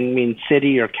government? Do we mean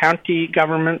city or county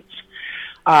governments?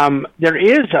 There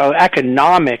is an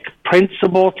economic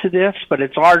principle to this, but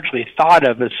it's largely thought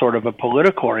of as sort of a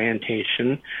political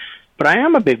orientation. But I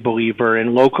am a big believer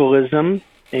in localism,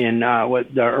 in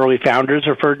what the early founders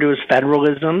referred to as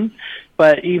federalism.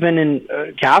 But even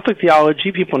in Catholic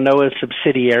theology, people know as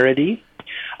subsidiarity.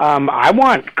 I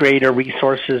want greater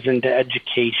resources into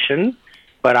education,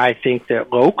 but I think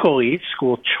that locally,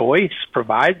 school choice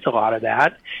provides a lot of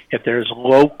that. If there's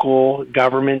local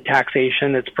government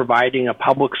taxation that's providing a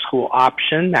public school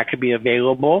option, that could be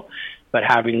available, but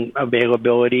having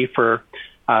availability for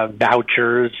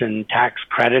vouchers and tax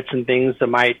credits and things that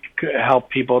might help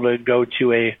people to go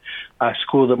to a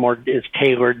school that more is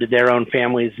tailored to their own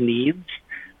family's needs.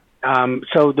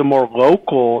 So the more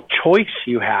local choice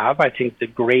you have, I think the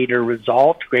greater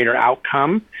result, greater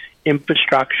outcome.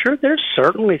 Infrastructure, there's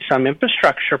certainly some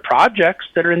infrastructure projects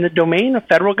that are in the domain of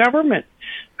federal government.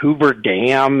 Hoover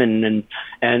Dam and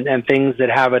things that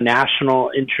have a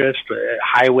national interest,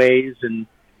 highways and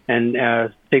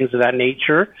things of that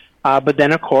nature. But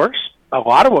then, of course, a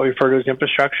lot of what we refer to as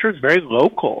infrastructure is very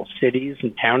local. Cities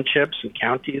and townships and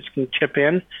counties can chip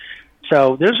in.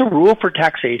 So there's a rule for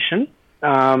taxation.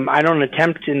 I don't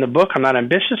attempt in the book, I'm not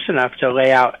ambitious enough to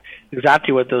lay out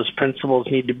exactly what those principles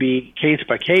need to be case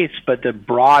by case, but the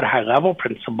broad high-level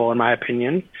principle, in my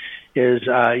opinion, is,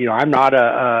 I'm not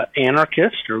a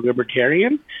anarchist or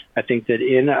libertarian. I think that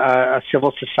in a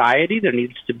civil society, there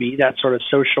needs to be that sort of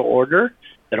social order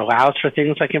that allows for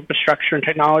things like infrastructure and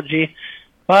technology.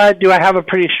 But do I have a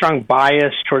pretty strong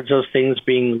bias towards those things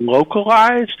being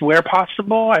localized where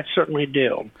possible? I certainly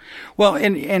do. Well,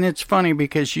 and it's funny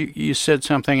because you said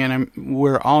something, and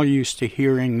we're all used to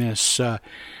hearing this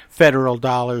federal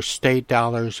dollars, state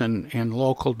dollars, and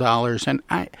local dollars. And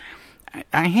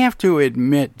I have to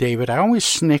admit, David, I always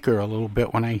snicker a little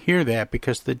bit when I hear that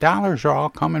because the dollars are all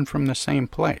coming from the same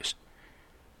place.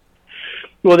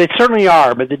 Well, they certainly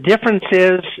are, but the difference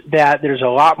is that there's a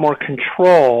lot more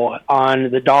control on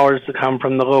the dollars that come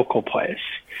from the local place.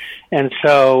 And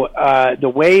so the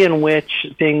way in which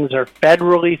things are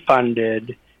federally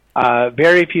funded,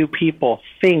 very few people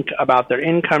think about their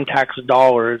income tax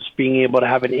dollars being able to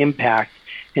have an impact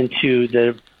into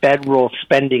the federal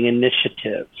spending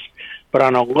initiatives. But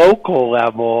on a local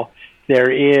level,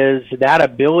 there is that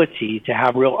ability to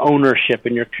have real ownership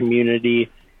in your community.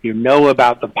 You know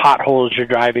about the potholes you're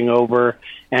driving over.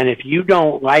 And if you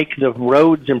don't like the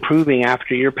roads improving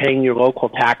after you're paying your local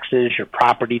taxes, your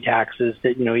property taxes,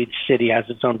 that, you know, each city has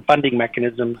its own funding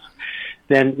mechanisms,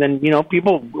 then you know,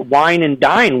 people wine and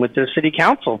dine with their city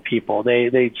council people.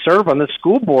 They serve on the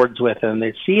school boards with them.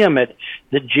 They see them at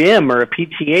the gym or at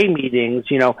PTA meetings.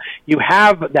 You know, you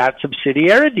have that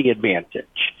subsidiarity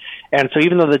advantage. And so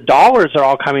even though the dollars are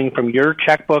all coming from your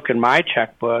checkbook and my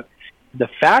checkbook, the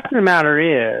fact of the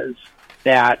matter is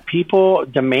that people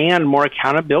demand more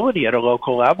accountability at a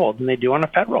local level than they do on a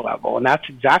federal level. And that's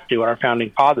exactly what our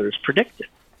founding fathers predicted.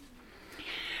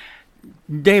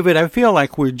 David, I feel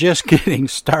like we're just getting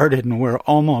started and we're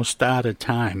almost out of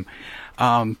time.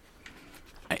 And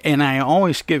I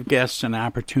always give guests an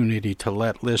opportunity to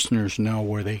let listeners know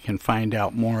where they can find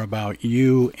out more about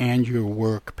you and your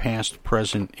work, past,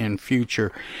 present, and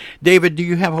future. David, do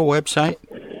you have a website?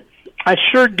 I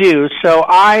sure do. So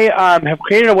I have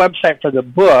created a website for the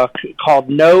book called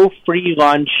No Free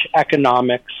Lunch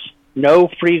Economics,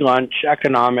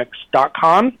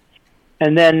 nofreeluncheconomics.com.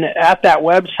 And then at that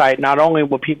website, not only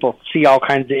will people see all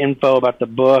kinds of info about the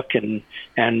book and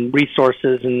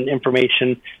resources and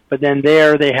information, but then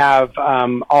there they have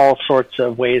all sorts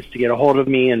of ways to get a hold of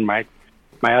me and my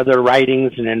other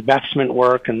writings and investment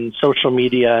work and social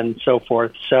media and so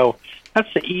forth. So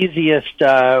that's the easiest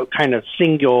kind of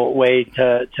single way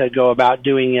to go about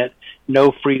doing it,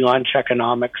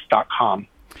 nofreeluncheconomics.com.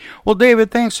 Well,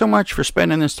 David, thanks so much for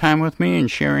spending this time with me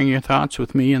and sharing your thoughts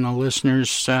with me and the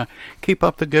listeners. Keep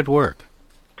up the good work.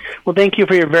 Well, thank you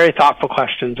for your very thoughtful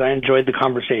questions. I enjoyed the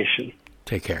conversation.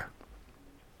 Take care.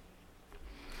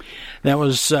 That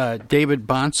was David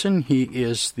Bahnsen. He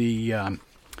is the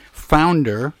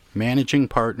founder, managing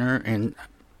partner, and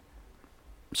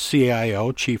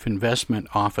CIO, Chief Investment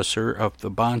Officer of the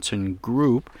Bahnsen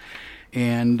Group,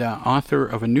 and author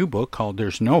of a new book called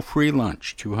There's No Free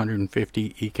Lunch,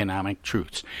 250 Economic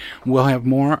Truths. We'll have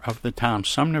more of the Tom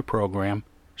Sumner program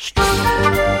straight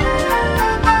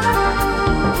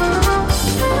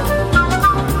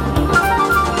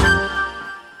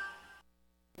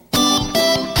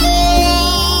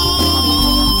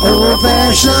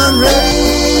Old-fashioned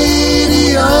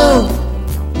radio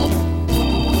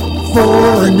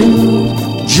for a new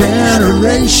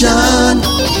generation.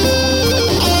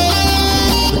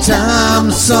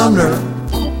 Tom Sumner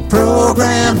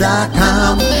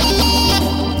Program.com.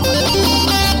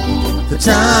 The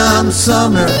Tom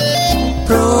Sumner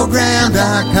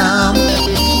Program.com.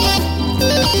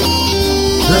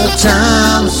 The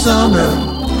Tom Sumner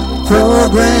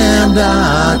Program.com.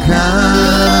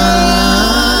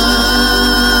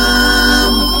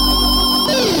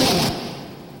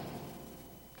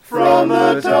 From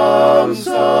the Tom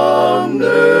Sumner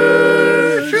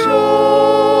Show.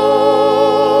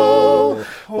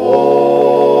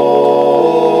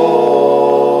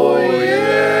 Oh,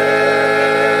 yeah.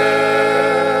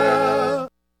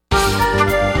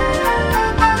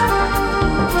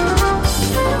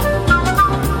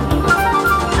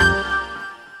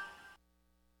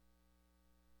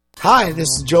 Hi, this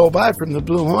is Joe By from the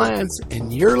Blue Hawaiians,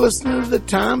 and you're listening to the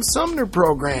Tom Sumner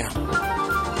Program.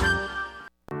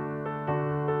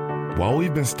 While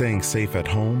we've been staying safe at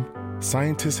home,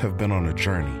 scientists have been on a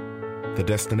journey. The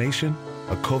destination?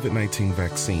 A COVID-19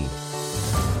 vaccine.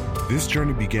 This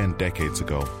journey began decades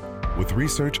ago with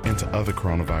research into other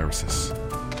coronaviruses.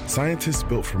 Scientists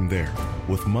built from there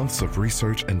with months of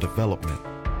research and development,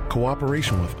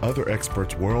 cooperation with other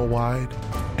experts worldwide,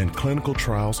 and clinical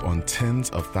trials on tens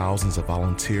of thousands of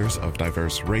volunteers of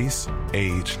diverse race,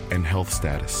 age, and health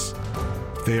status.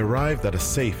 They arrived at a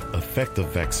safe,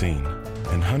 effective vaccine,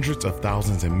 and hundreds of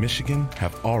thousands in Michigan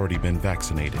have already been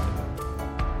vaccinated.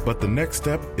 But the next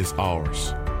step is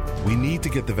ours. We need to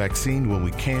get the vaccine when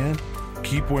we can,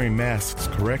 keep wearing masks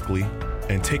correctly,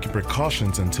 and taking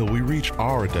precautions until we reach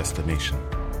our destination,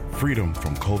 freedom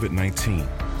from COVID-19,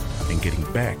 and getting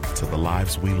back to the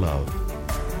lives we love.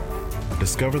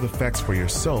 Discover the facts for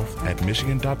yourself at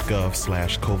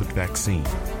michigan.gov/COVID vaccine.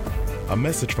 A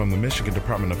message from the Michigan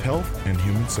Department of Health and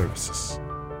Human Services.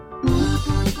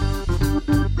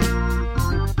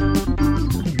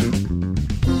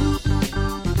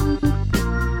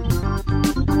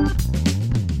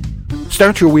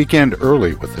 Start your weekend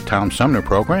early with the Tom Sumner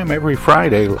Program every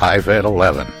Friday live at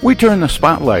 11. We turn the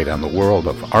spotlight on the world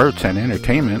of arts and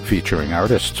entertainment featuring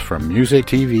artists from music,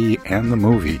 TV, and the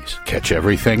movies. Catch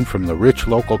everything from the rich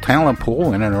local talent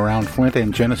pool in and around Flint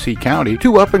and Genesee County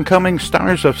to up-and-coming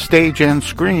stars of stage and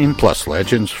screen, plus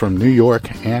legends from New York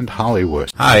and Hollywood.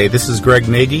 Hi, this is Greg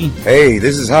Nagy. Hey,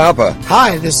 this is Harper.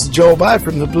 Hi, this is Joel By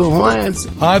from the Blue Hawaiians.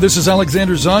 Hi, this is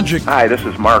Alexander Zonjic. Hi, this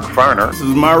is Mark Farner. This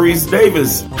is Maurice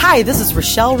Davis. Hi, this is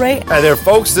Rochelle Ray. Hi there,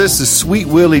 folks. This is Sweet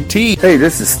Willie T. Hey,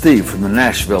 this is Steve from the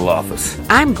Nashville office.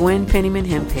 I'm Gwen Pennyman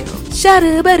Hemphill. Start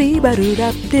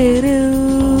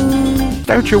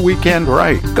your weekend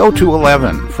right. Go to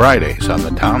 11 Fridays on the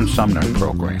Tom Sumner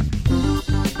Program.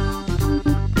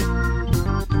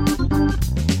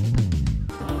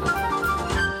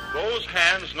 Those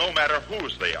hands, no matter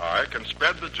whose they are, can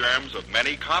spread the germs of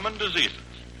many common diseases.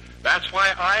 That's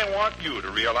why I want you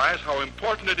to realize how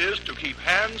important it is to keep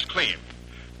hands clean,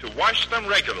 to wash them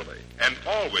regularly and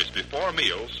always before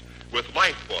meals with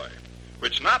Lifebuoy,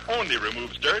 which not only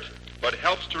removes dirt, but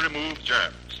helps to remove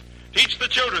germs. Teach the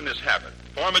children this habit.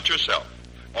 Form it yourself.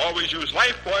 Always use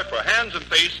Lifebuoy for hands and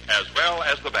face as well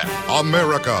as the bath.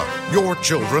 America, your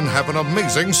children have an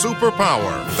amazing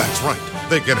superpower. That's right.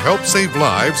 They can help save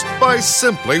lives by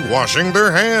simply washing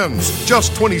their hands.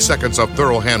 Just 20 seconds of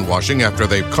thorough hand washing after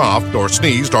they've coughed or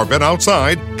sneezed or been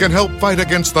outside can help fight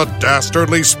against the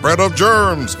dastardly spread of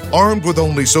germs. Armed with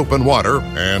only soap and water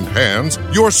and hands,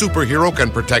 your superhero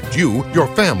can protect you, your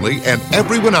family, and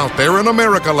everyone out there in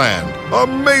America land.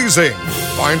 Amazing!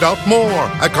 Find out more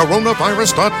at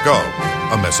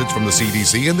coronavirus.gov. A message from the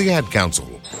CDC and the Ad Council.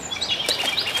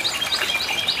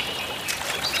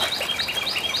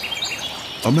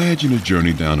 Imagine a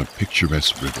journey down a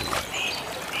picturesque riverway.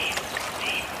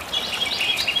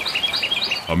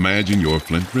 Imagine your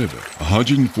Flint River,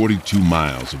 142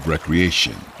 miles of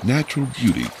recreation, natural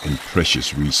beauty, and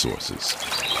precious resources.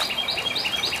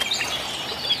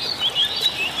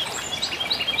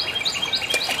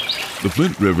 The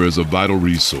Flint River is a vital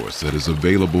resource that is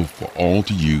available for all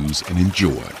to use and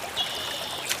enjoy.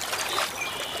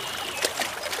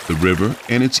 The river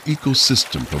and its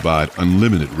ecosystem provide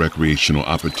unlimited recreational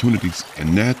opportunities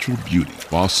and natural beauty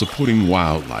while supporting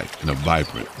wildlife in a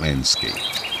vibrant landscape.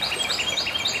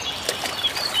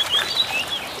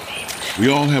 We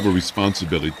all have a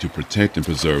responsibility to protect and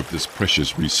preserve this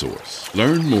precious resource.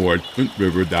 Learn more at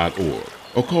flintriver.org.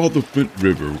 or call the Flint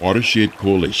River Watershed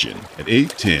Coalition at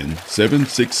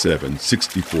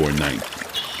 810-767-6490.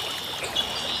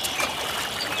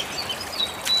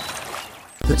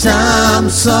 The Tom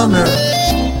Sumner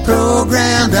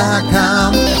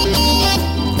Program.com.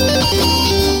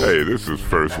 Hey, this is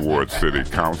First Ward City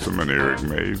Councilman Eric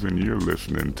Mays, and you're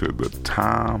listening to the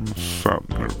Tom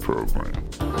Sumner Program.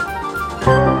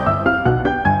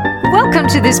 Welcome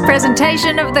to this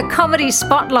presentation of the Comedy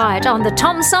Spotlight on the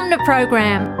Tom Sumner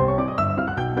Program.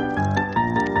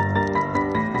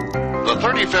 The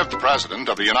 35th President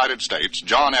of the United States,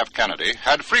 John F. Kennedy,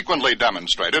 had frequently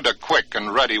demonstrated a quick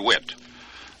and ready wit.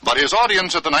 But his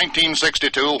audience at the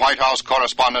 1962 White House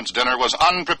Correspondents' Dinner was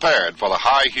unprepared for the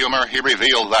high humor he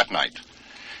revealed that night.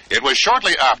 It was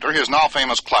shortly after his now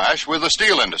famous clash with the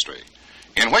steel industry,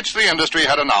 in which the industry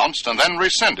had announced and then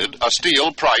rescinded a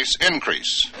steel price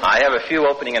increase. I have a few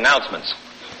opening announcements.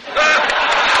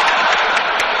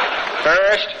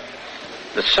 First,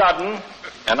 the sudden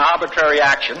and arbitrary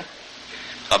action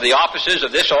of the officers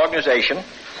of this organization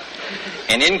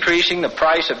in increasing the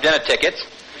price of dinner tickets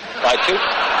by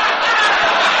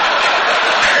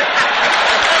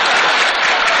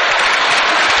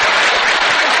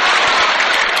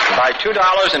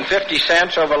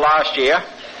 $2.50 over last year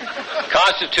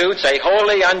constitutes a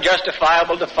wholly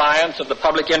unjustifiable defiance of the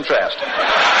public interest.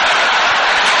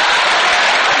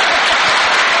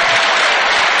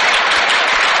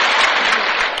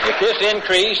 If this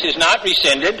increase is not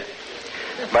rescinded,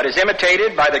 but is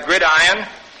imitated by the gridiron,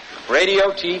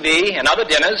 radio, TV, and other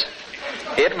dinners,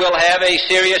 it will have a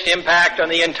serious impact on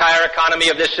the entire economy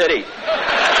of this city.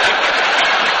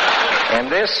 In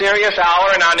this serious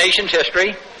hour in our nation's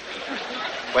history,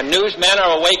 when newsmen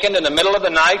are awakened in the middle of the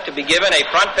night to be given a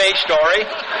front-page story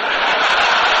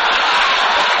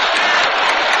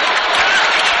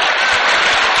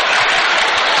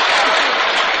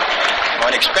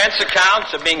when expense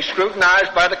accounts are being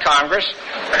scrutinized by the Congress,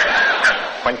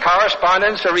 when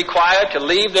correspondents are required to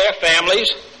leave their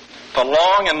families for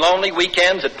long and lonely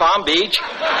weekends at Palm Beach,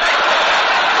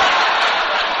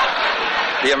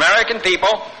 the American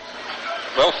people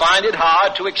will find it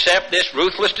hard to accept this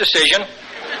ruthless decision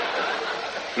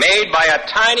made by a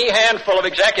tiny handful of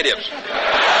executives.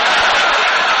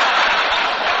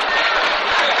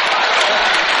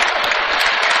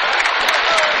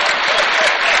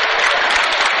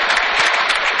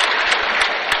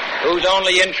 whose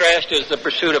only interest is the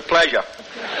pursuit of pleasure.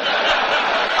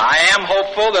 I am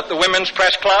hopeful that the Women's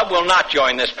Press Club will not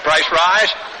join this price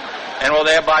rise and will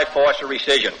thereby force a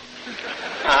rescission.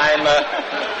 I'm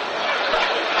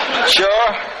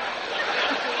sure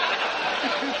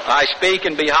I speak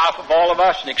in behalf of all of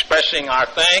us in expressing our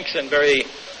thanks and very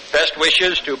best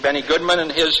wishes to Benny Goodman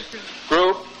and his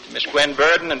group, Miss Gwen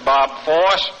Verdon and Bob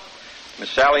Force,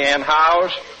 Miss Sally Ann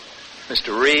Howes,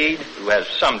 Mr. Reed, who has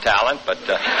some talent, but and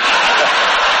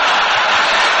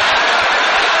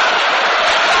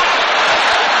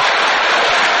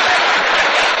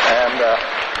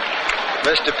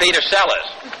Mr. Peter Sellers.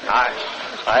 I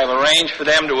have arranged for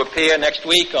them to appear next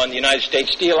week on the United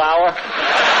States Steel Hour.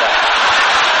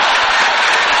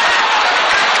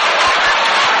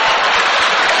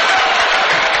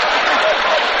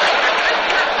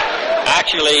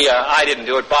 Actually, I didn't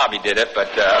do it. Bobby did it, but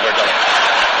we're going to...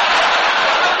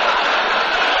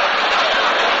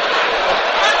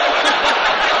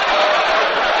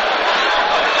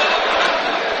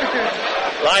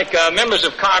 Like members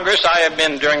of Congress, I have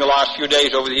been, during the last few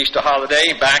days over the Easter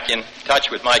holiday, back in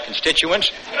touch with my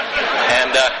constituents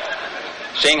and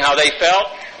seeing how they felt.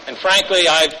 And frankly,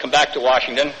 I've come back to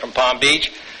Washington from Palm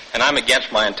Beach, and I'm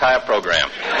against my entire program.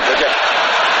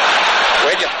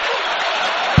 Would you?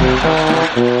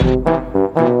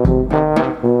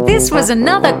 This was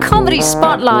another Comedy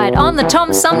Spotlight on the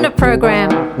Tom Sumner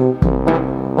Program.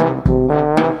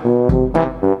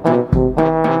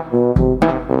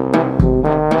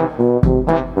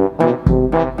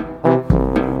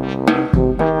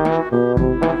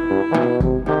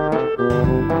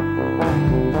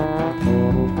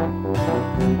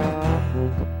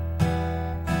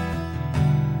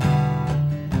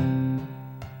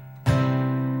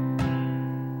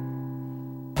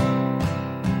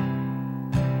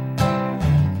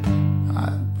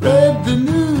 Read the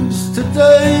news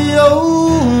today,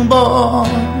 oh boy,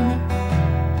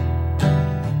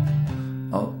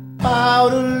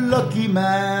 about a lucky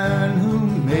man who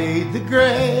made the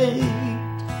grade.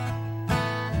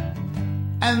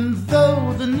 And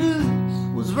though the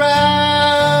news was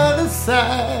rather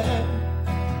sad,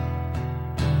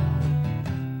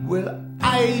 well,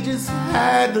 I just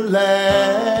had to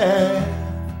laugh.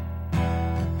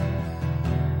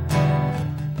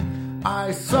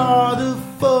 I saw the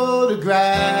photograph.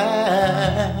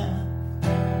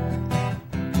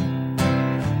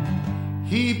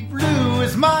 He blew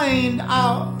his mind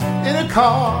out in a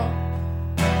car.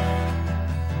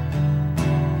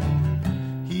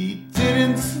 He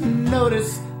didn't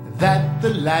notice that the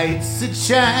lights had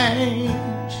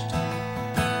changed.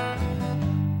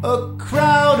 A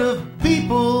crowd of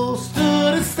people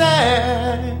stood and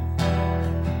stared.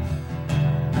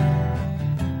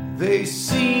 They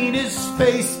seen his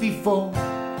face before.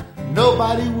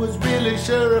 Nobody was really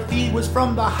sure if he was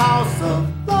from the House of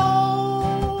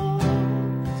Lords.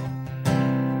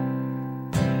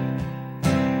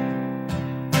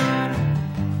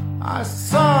 I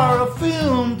saw a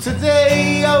film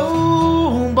today,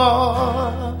 oh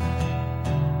boy.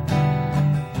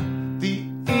 The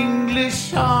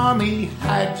English army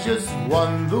had just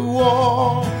won the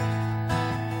war.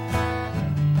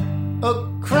 A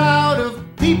crowd of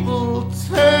people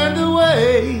turned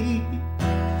away,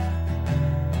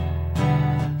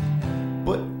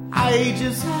 but I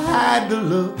just had to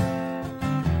look,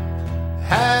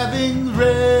 having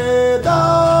read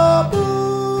the book.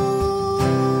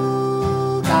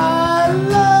 I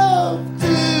love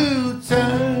to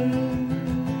turn.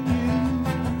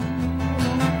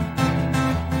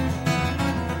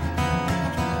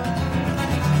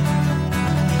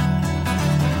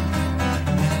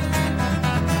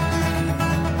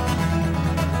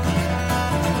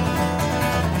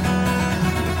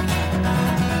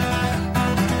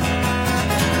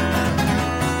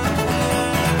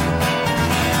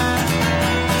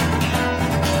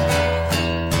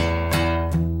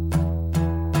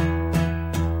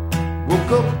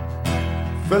 Woke up,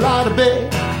 fell out of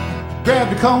bed,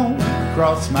 grabbed a comb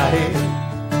across my head.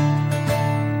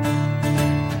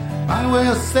 My way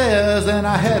upstairs and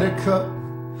I had a cup.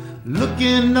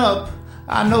 Looking up,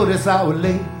 I noticed I was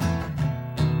late.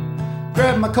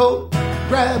 Grabbed my coat,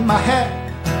 grabbed my hat,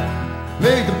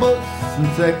 laid the books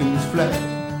in seconds flat.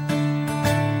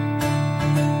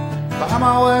 Found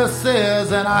my way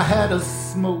upstairs and I had a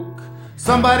smoke.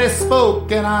 Somebody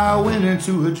spoke and I went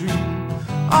into a dream.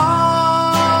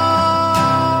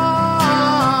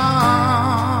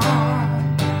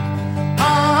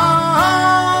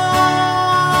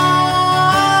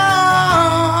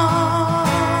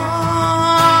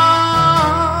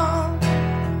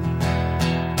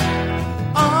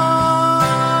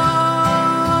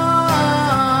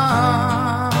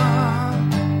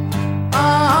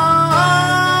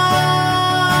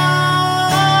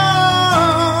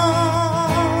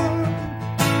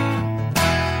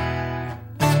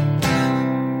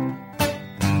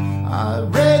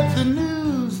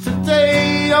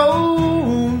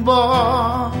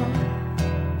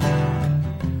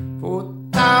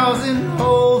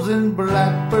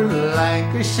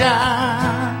 brightly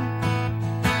shine.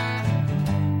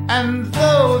 And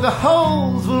though the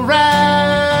holes were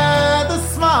rather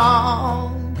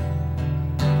small,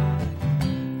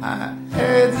 I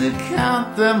had to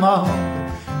count them all.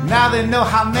 Now they know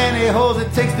how many holes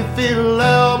it takes to fill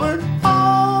Albert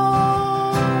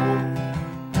Hall.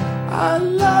 I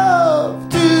love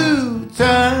to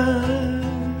turn.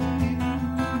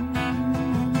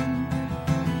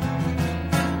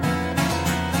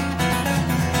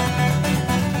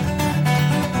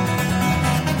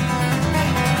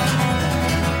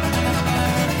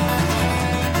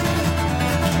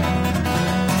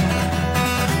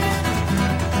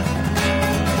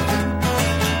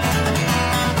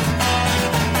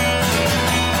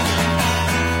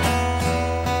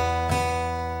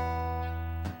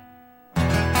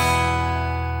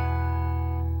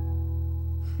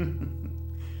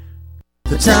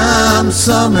 The Tom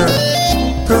Sumner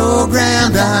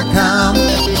Program.com.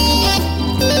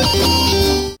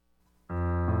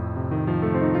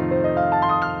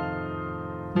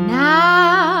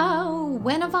 Now,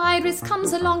 when a virus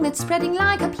comes along that's spreading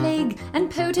like a plague, and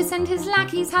POTUS and his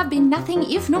lackeys have been nothing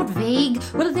if not vague,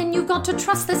 well then you've got to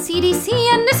trust the CDC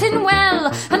and listen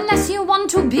well, unless you want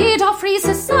to bid our free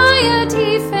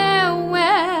society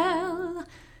farewell.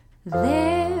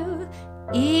 There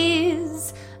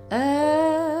is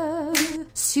a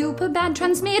super bad,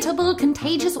 transmittable,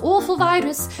 contagious, awful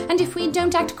virus, and if we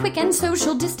don't act quick and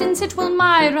social distance, it will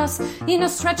mire us in a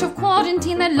stretch of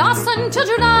quarantine that lasts until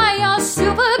July. A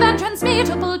super bad,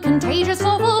 transmittable, contagious,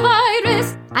 awful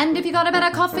virus. And if you got a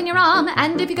better cough in your arm,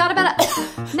 and if you got a better...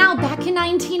 Now, back in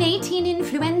 1918,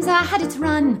 influenza had its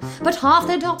run, but half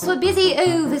the docs were busy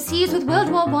overseas with World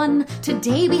War I.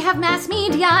 Today we have mass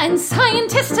media and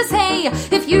scientists to say,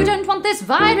 if you don't want this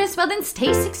virus, well then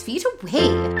stay 6 feet away.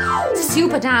 It's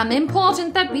super damn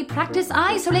important that we practice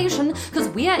isolation, cause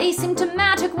we're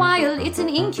asymptomatic while it's in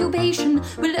incubation.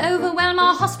 We'll overwhelm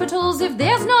our hospitals if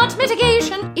there's not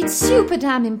mitigation. It's super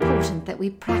damn important that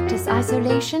we practice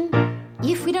isolation.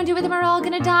 If we don't do it, then we're all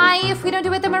gonna die. If we don't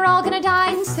do it, then we're all gonna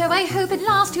die. And so I hope at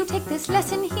last you'll take this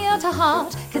lesson here to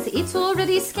heart, cause it's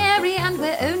already scary and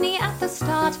we're only at the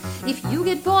start. If you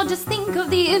get bored, just think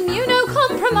of the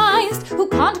immunocompromised, who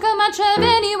can't go much of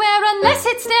anywhere unless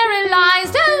it's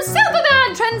sterilized. Oh, super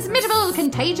bad, transmittable,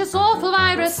 contagious, awful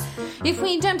virus. If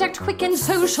we don't act quick and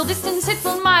social distance, it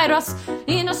will mire us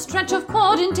in a stretch of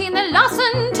quarantine that lasts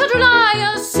until July.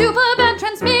 A super bad,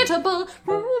 transmittable,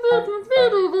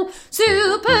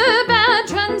 super bad,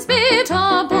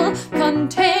 transmittable,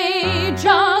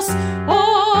 contagious,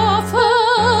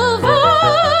 awful virus.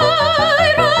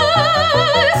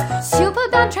 Super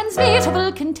bad,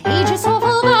 transmittable, contagious,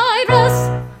 awful virus.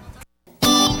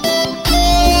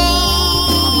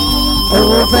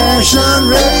 Old-fashioned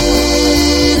radio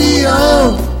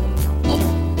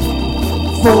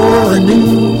for a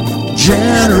new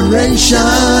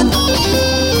generation.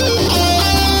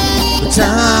 The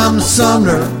Tom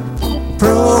Sumner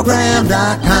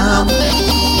Program.com.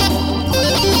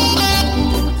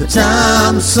 The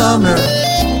Tom Sumner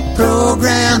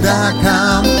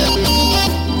Program.com.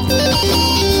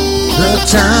 The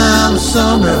Tom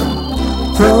Sumner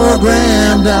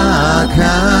Program.com.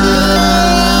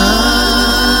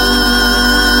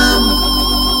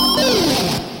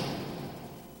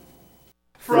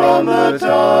 From the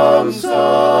Tom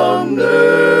Sumner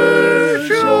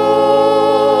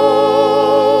Show.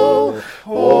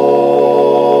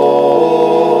 Oh,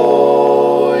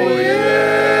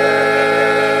 yeah.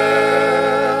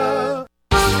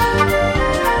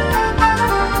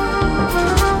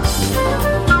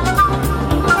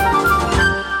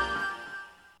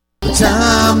 The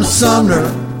Tom Sumner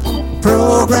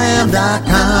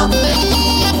Program.com.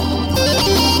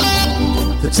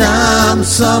 The Tom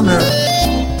Sumner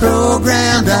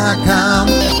Program.com.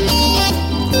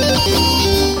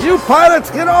 You pilots,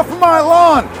 get off of my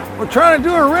lawn. We're trying to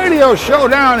do a radio show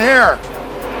down here.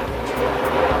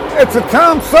 It's a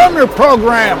Tom Sumner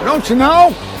program, don't you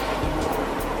know?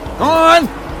 Go on,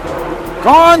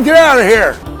 get out of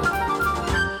here.